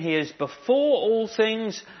 17, he is before all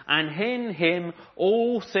things, and in him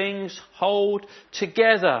all things hold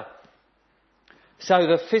together. So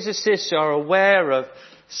the physicists are aware of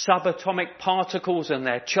subatomic particles and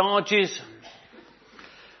their charges.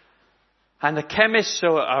 And the chemists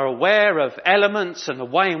are aware of elements and the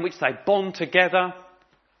way in which they bond together.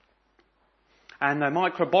 And the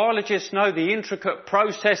microbiologists know the intricate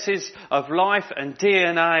processes of life and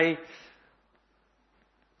DNA.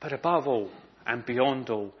 But above all and beyond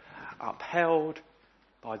all, upheld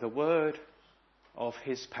by the word of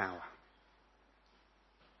his power.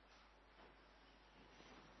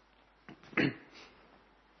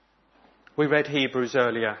 We read Hebrews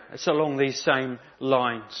earlier. It's along these same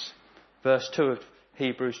lines. Verse 2 of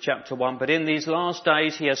Hebrews chapter 1. "But in these last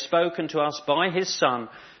days he has spoken to us by his Son,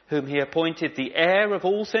 whom he appointed the heir of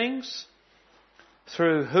all things,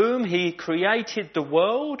 through whom he created the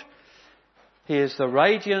world. He is the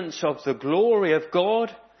radiance of the glory of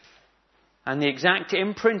God and the exact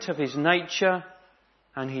imprint of his nature,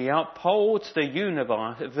 and he upholds the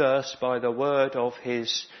universe by the word of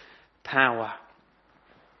his power."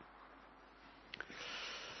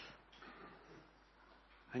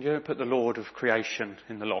 And you don't put the Lord of creation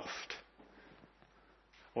in the loft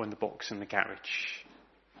or in the box in the garage.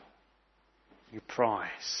 You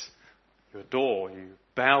prize, you adore, you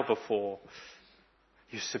bow before,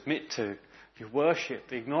 you submit to, you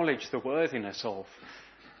worship, acknowledge the worthiness of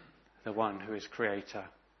the one who is creator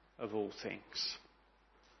of all things.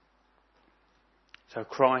 So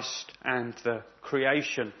Christ and the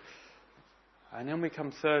creation. And then we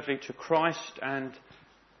come thirdly to Christ and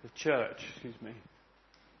the church.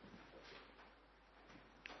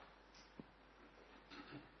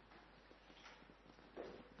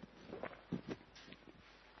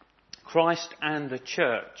 Christ and the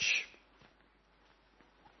church.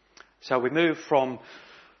 So we move from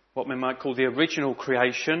what we might call the original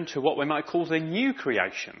creation to what we might call the new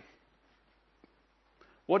creation.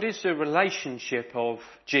 What is the relationship of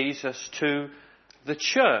Jesus to the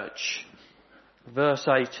church? Verse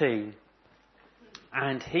 18.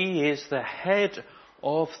 "And he is the head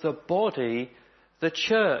of the body, the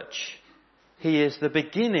church. He is the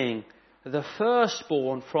beginning, the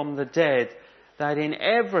firstborn from the dead, that in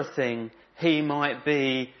everything he might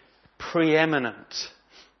be preeminent."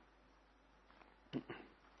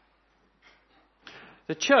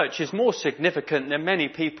 The church is more significant than many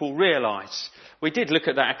people realise. We did look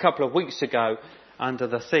at that a couple of weeks ago under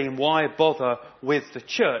the theme, "Why bother with the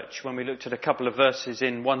church?" when we looked at a couple of verses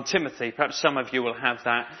in 1 Timothy. Perhaps some of you will have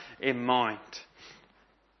that in mind.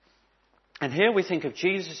 And here we think of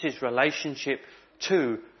Jesus' relationship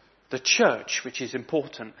to the church, which is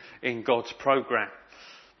important in God's programme.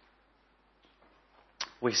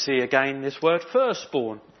 We see again this word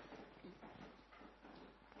firstborn.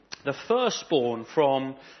 The firstborn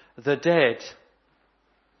from the dead.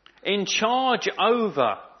 In charge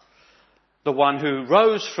over the one who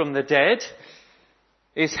rose from the dead,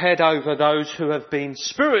 is head over those who have been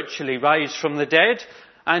spiritually raised from the dead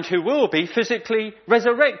and who will be physically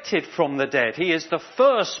resurrected from the dead. He is the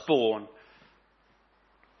firstborn.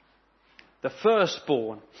 The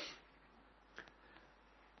firstborn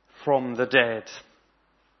from the dead.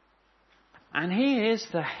 And he is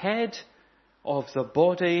the head of the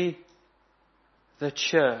body, the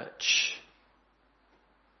church.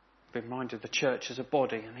 Be reminded of the church as a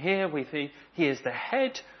body. And here we see he is the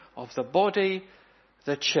head of the body,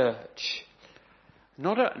 the church.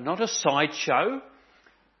 Not a sideshow,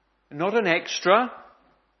 not an extra.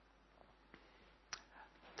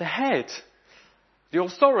 The head, the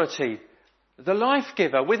authority, the life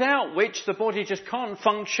giver, without which the body just can't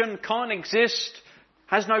function, can't exist,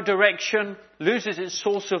 has no direction, loses its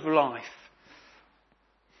source of life.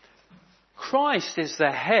 Christ is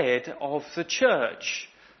the head of the church.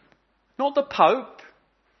 Not the Pope,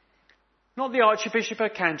 not the Archbishop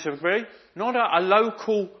of Canterbury, not a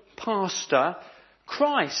local pastor.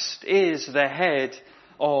 Christ is the head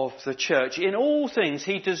of the church. In all things,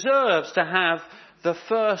 he deserves to have the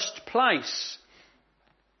first place.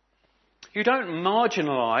 You don't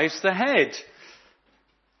marginalise the head.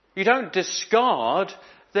 You don't discard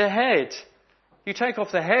the head. You take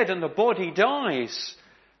off the head and the body dies.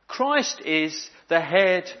 Christ is the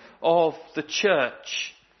head of the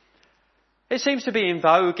church. It seems to be in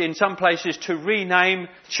vogue in some places to rename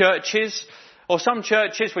churches, or some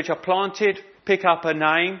churches which are planted pick up a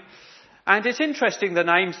name. And it's interesting the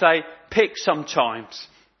names they pick sometimes.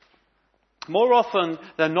 More often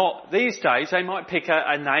than not these days, they might pick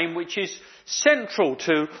a name which is central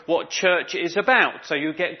to what church is about. So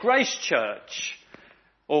you get Grace Church,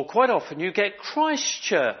 or quite often you get Christ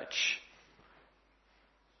Church.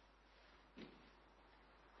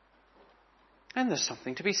 And there's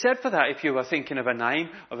something to be said for that if you are thinking of a name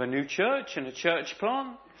of a new church and a church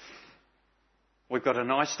plant. We've got a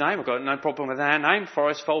nice name. We've got no problem with our name,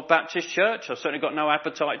 Forest Fold Baptist Church. I've certainly got no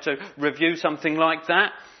appetite to review something like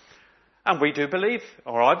that. And we do believe,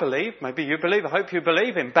 or I believe, maybe you believe, I hope you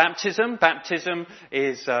believe in baptism. Baptism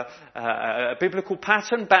is a biblical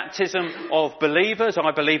pattern. Baptism of believers,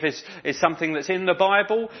 I believe, is something that's in the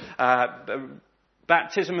Bible.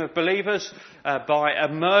 Baptism of believers by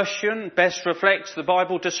immersion best reflects the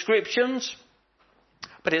Bible descriptions.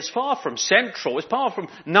 But it's far from central. It's far from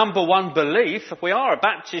number one belief. We are a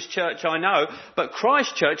Baptist church, I know. But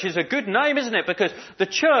Christ Church is a good name, isn't it? Because the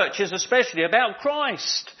church is especially about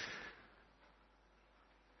Christ.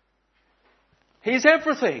 He is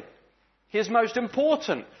everything. He is most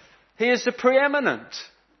important. He is the preeminent.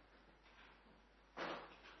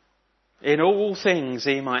 In all things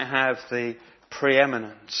he might have the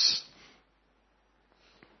preeminence.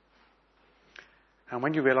 And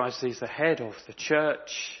when you realise he's the head of the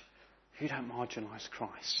church, you don't marginalise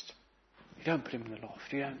Christ. You don't put him in the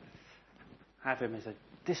loft. You don't have him as a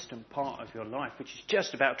distant part of your life, which is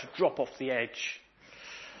just about to drop off the edge.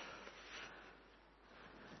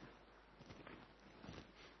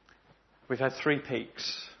 We've had 3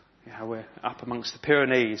 peaks. We're up amongst the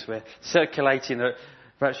Pyrenees. We're circulating.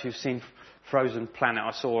 Perhaps you've seen Frozen Planet.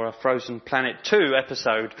 I saw a Frozen Planet 2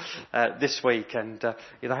 episode this week, and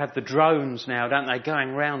they have the drones now, don't they,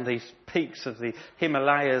 going around these peaks of the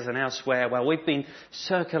Himalayas and elsewhere. Well, we've been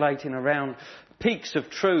circulating around peaks of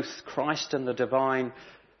truth, Christ and the divine,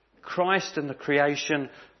 Christ and the creation,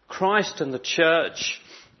 Christ and the church.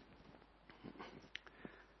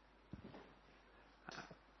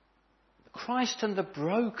 Christ and the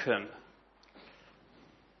broken.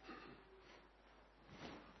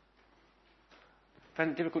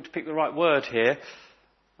 Found it difficult to pick the right word here.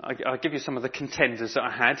 I'll give you some of the contenders that I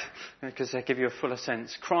had, because they give you a fuller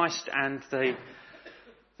sense. Christ and the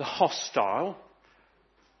hostile.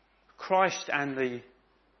 Christ and the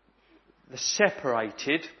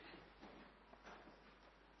separated.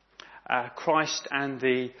 Christ and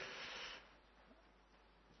the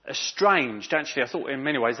estranged. Actually, I thought in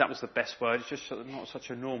many ways that was the best word. It's just not such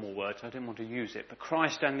a normal word, so I didn't want to use it. But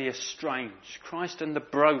Christ and the estranged. Christ and the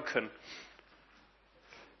broken.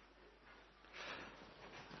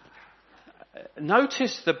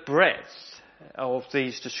 Notice the breadth of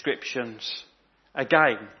these descriptions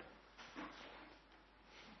again.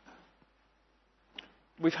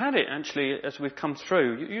 We've had it actually as we've come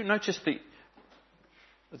through. You notice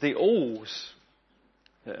the alls.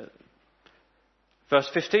 Verse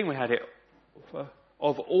 15 we had it,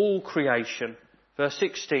 of all creation. Verse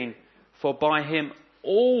 16, for by him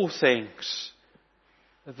all things.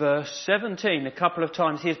 Verse 17, a couple of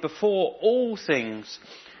times, he is before all things,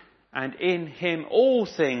 and in him all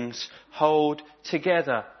things hold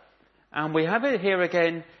together. And we have it here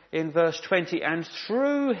again in verse 20, and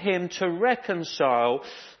through him to reconcile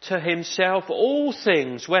to himself all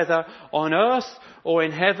things, whether on earth or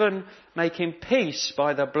in heaven, making peace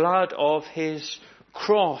by the blood of his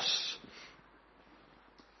cross.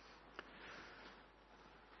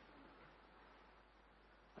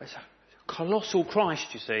 It's a colossal Christ,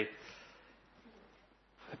 you see.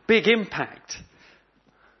 big impact.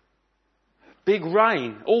 Big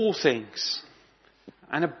reign, all things.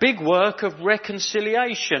 And a big work of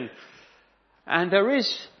reconciliation. And there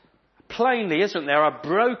is plainly, isn't there, a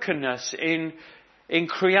brokenness in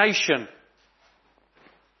creation.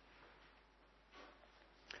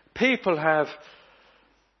 People have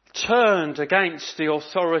turned against the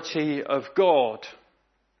authority of God.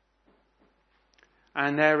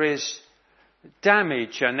 And there is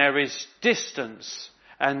damage, and there is distance,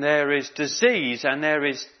 and there is disease, and there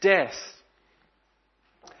is death.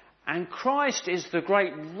 And Christ is the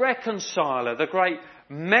great reconciler, the great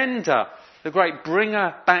mender, the great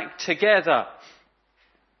bringer back together.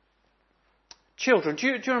 Children, do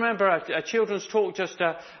you remember a children's talk just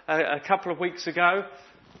a couple of weeks ago?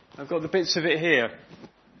 I've got the bits of it here.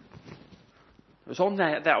 It was on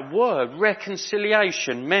that word,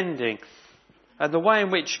 reconciliation, mending, and the way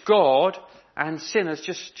in which God and sinners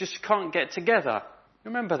just can't get together.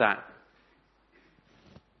 Remember that?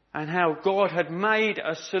 And how God had made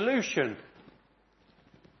a solution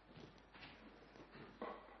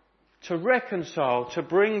to reconcile, to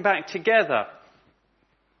bring back together.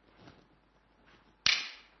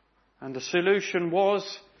 And the solution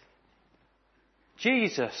was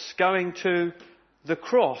Jesus going to the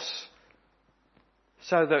cross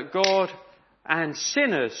so that God and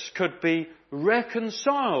sinners could be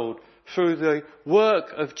reconciled through the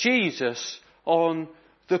work of Jesus on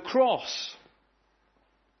the cross.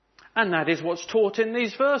 And that is what's taught in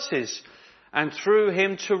these verses. And through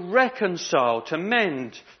him to reconcile, to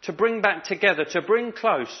mend, to bring back together, to bring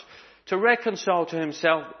close, to reconcile to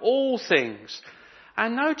himself all things.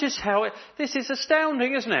 And notice how this is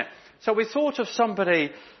astounding, isn't it? So we thought of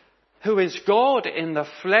somebody who is God in the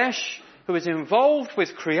flesh, who is involved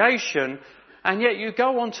with creation, and yet you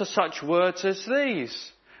go on to such words as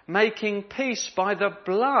these, making peace by the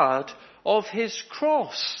blood of his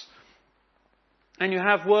cross. And you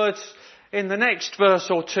have words in the next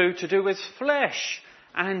verse or two to do with flesh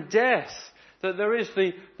and death, that there is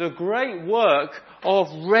the great work of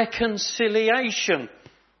reconciliation.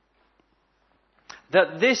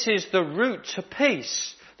 That this is the route to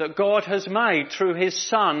peace that God has made through his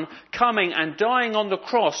Son coming and dying on the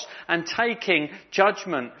cross and taking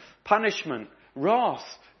judgment, punishment, wrath,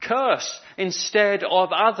 curse instead of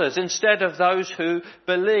others, instead of those who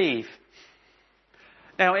believe.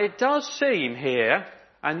 Now it does seem here,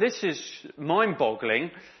 and this is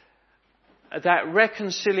mind-boggling, that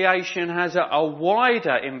reconciliation has a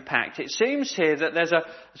wider impact. It seems here that there's a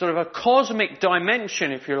sort of a cosmic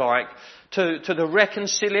dimension, if you like, to the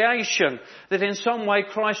reconciliation, that in some way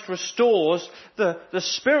Christ restores the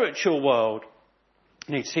spiritual world.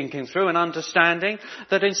 Needs thinking through and understanding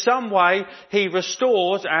that in some way he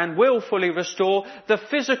restores and will fully restore the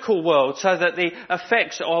physical world, so that the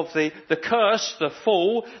effects of the curse, the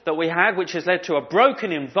fall that we had, which has led to a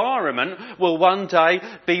broken environment, will one day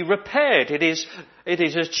be repaired. It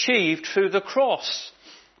is achieved through the cross.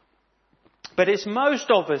 But it's most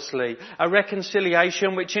obviously a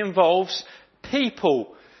reconciliation which involves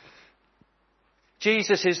people.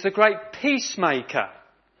 Jesus is the great peacemaker.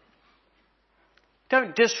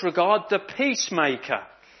 Don't disregard the peacemaker.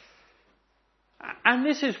 And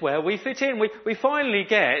this is where we fit in. We finally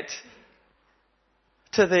get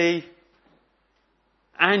to the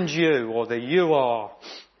and you, or the you are,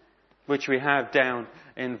 which we have down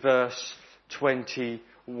in verse 21.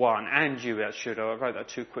 And you, I wrote that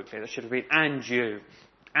too quickly. That should have been and you.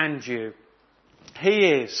 And you. He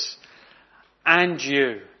is. And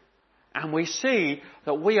you. And we see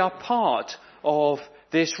that we are part of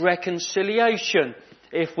this reconciliation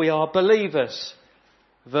if we are believers.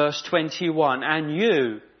 Verse 21, and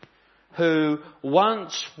you who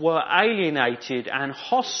once were alienated and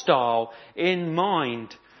hostile in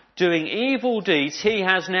mind, doing evil deeds, he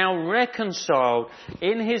has now reconciled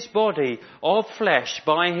in his body of flesh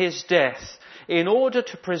by his death, in order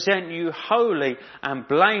to present you holy and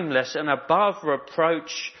blameless and above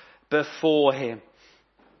reproach before him.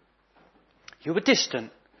 You were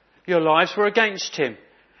distant. Your lives were against him.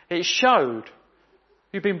 It showed.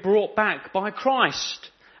 You've been brought back by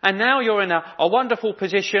Christ. And now you're in a wonderful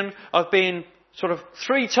position of being sort of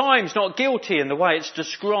 3 times not guilty in the way it's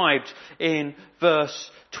described in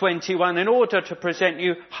verse 21, in order to present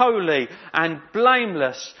you holy and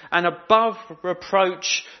blameless and above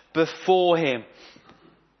reproach before him.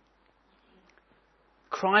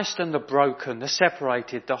 Christ and the broken, the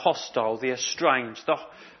separated, the hostile, the estranged,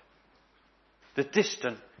 the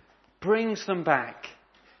distant, brings them back.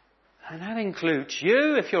 And that includes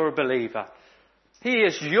you if you're a believer. He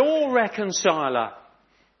is your reconciler.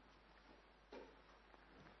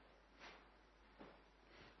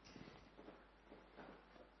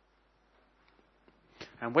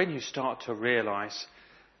 And when you start to realise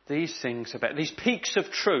these things about, these peaks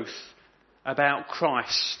of truth about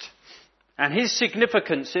Christ and his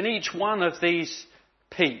significance in each one of these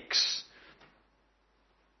peaks,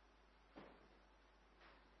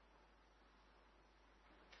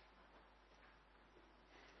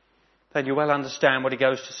 then you well understand what he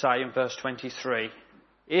goes to say in verse 23.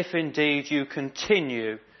 If indeed you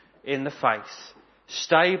continue in the faith,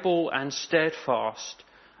 stable and steadfast,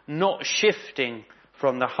 not shifting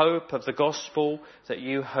from the hope of the gospel that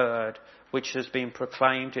you heard, which has been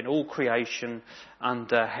proclaimed in all creation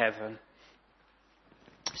under heaven.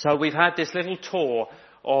 So we've had this little tour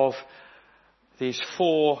of these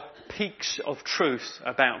 4 peaks of truth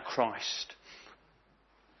about Christ.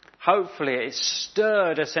 Hopefully it's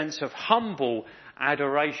stirred a sense of humble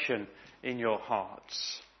adoration in your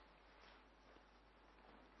hearts.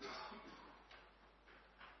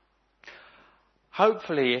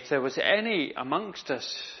 Hopefully, if there was any amongst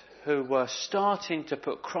us who were starting to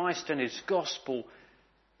put Christ and his gospel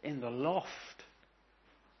in the loft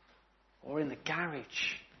or in the garage,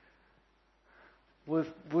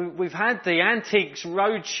 we've had the Antiques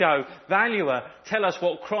Roadshow valuer tell us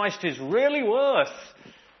what Christ is really worth.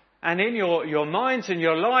 And in your minds and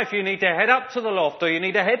your life, you need to head up to the loft or you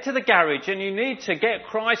need to head to the garage and you need to get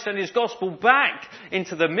Christ and his gospel back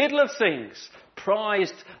into the middle of things,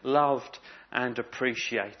 prized, loved and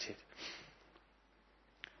appreciated.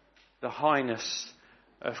 The highness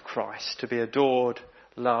of Christ, to be adored,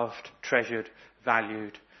 loved, treasured,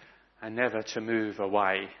 valued, and never to move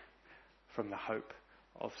away from the hope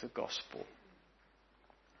of the gospel.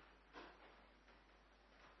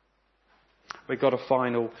 We've got a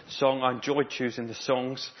final song. I enjoyed choosing the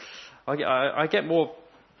songs. I get more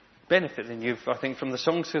benefit than you, I think, from the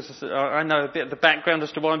songs, because I know a bit of the background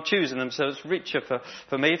as to why I'm choosing them, so it's richer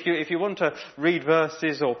for me. If you want to read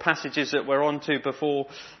verses or passages that we're on to before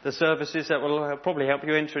the services, that will probably help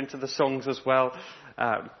you enter into the songs as well.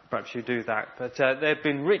 Perhaps you do that. But there have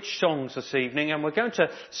been rich songs this evening, and we're going to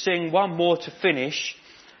sing one more to finish.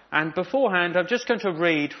 And beforehand, I'm just going to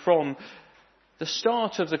read from the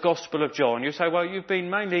start of the Gospel of John. You say, well, you've been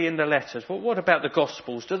mainly in the letters. Well, what about the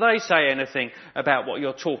Gospels? Do they say anything about what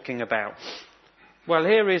you're talking about? Well,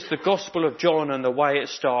 here is the Gospel of John and the way it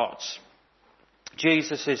starts.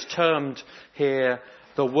 Jesus is termed here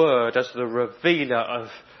the Word as the revealer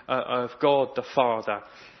of God the Father.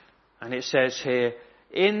 And it says here,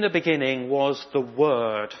 in the beginning was the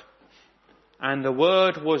Word, and the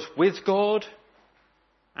Word was with God,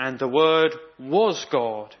 and the Word was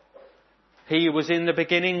God. He was in the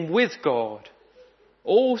beginning with God.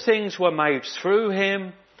 All things were made through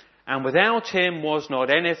him, and without him was not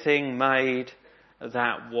anything made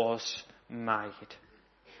that was made.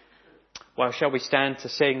 Well, shall we stand to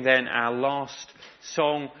sing then our last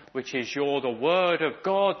song, which is You're the Word of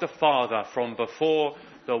God the Father from before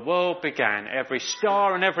the world began. Every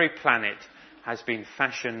star and every planet has been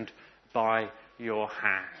fashioned by your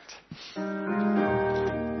hand.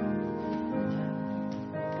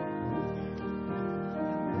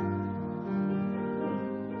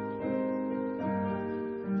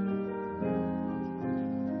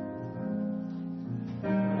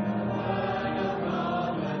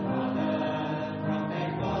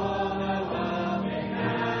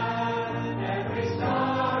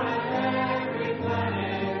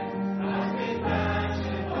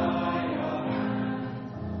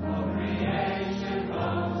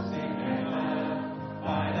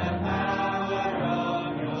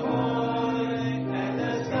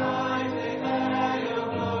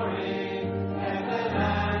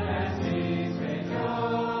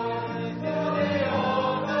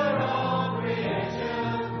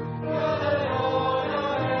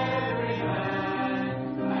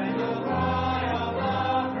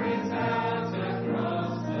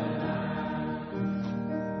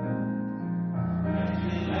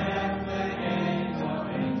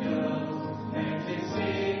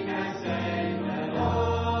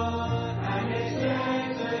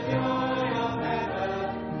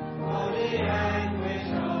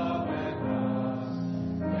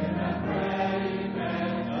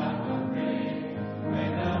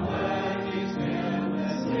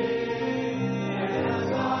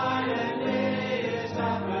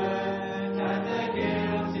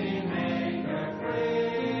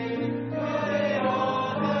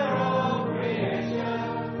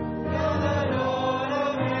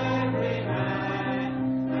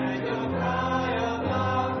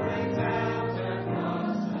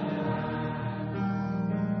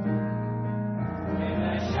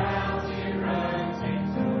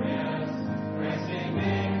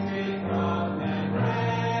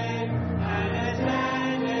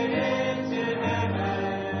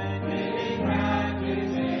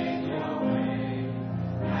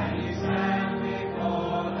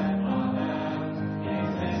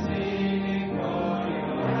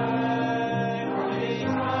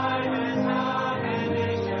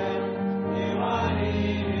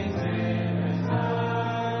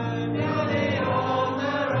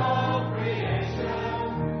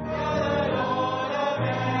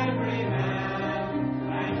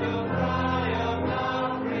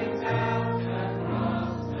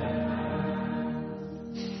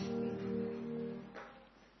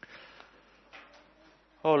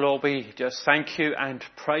 Oh Lord, we just thank you and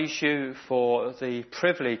praise you for the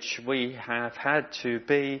privilege we have had to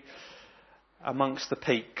be amongst the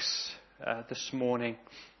peaks this morning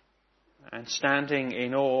and standing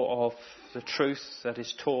in awe of the truth that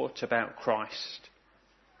is taught about Christ.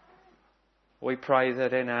 We pray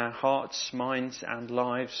that in our hearts, minds and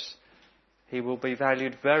lives he will be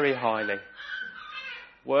valued very highly,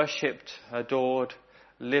 worshipped, adored,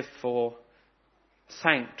 lived for,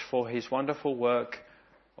 thanked for his wonderful work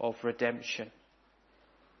of redemption.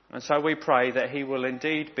 And so we pray that he will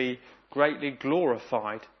indeed be greatly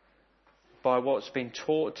glorified by what's been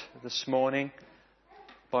taught this morning,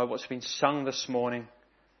 by what's been sung this morning.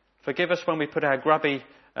 Forgive us when we put our grubby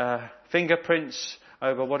fingerprints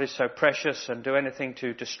over what is so precious and do anything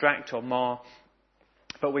to distract or mar.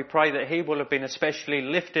 But we pray that he will have been especially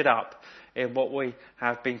lifted up in what we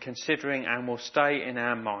have been considering and will stay in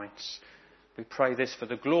our minds. We pray this for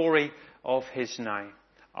the glory of his name.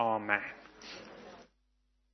 Amen.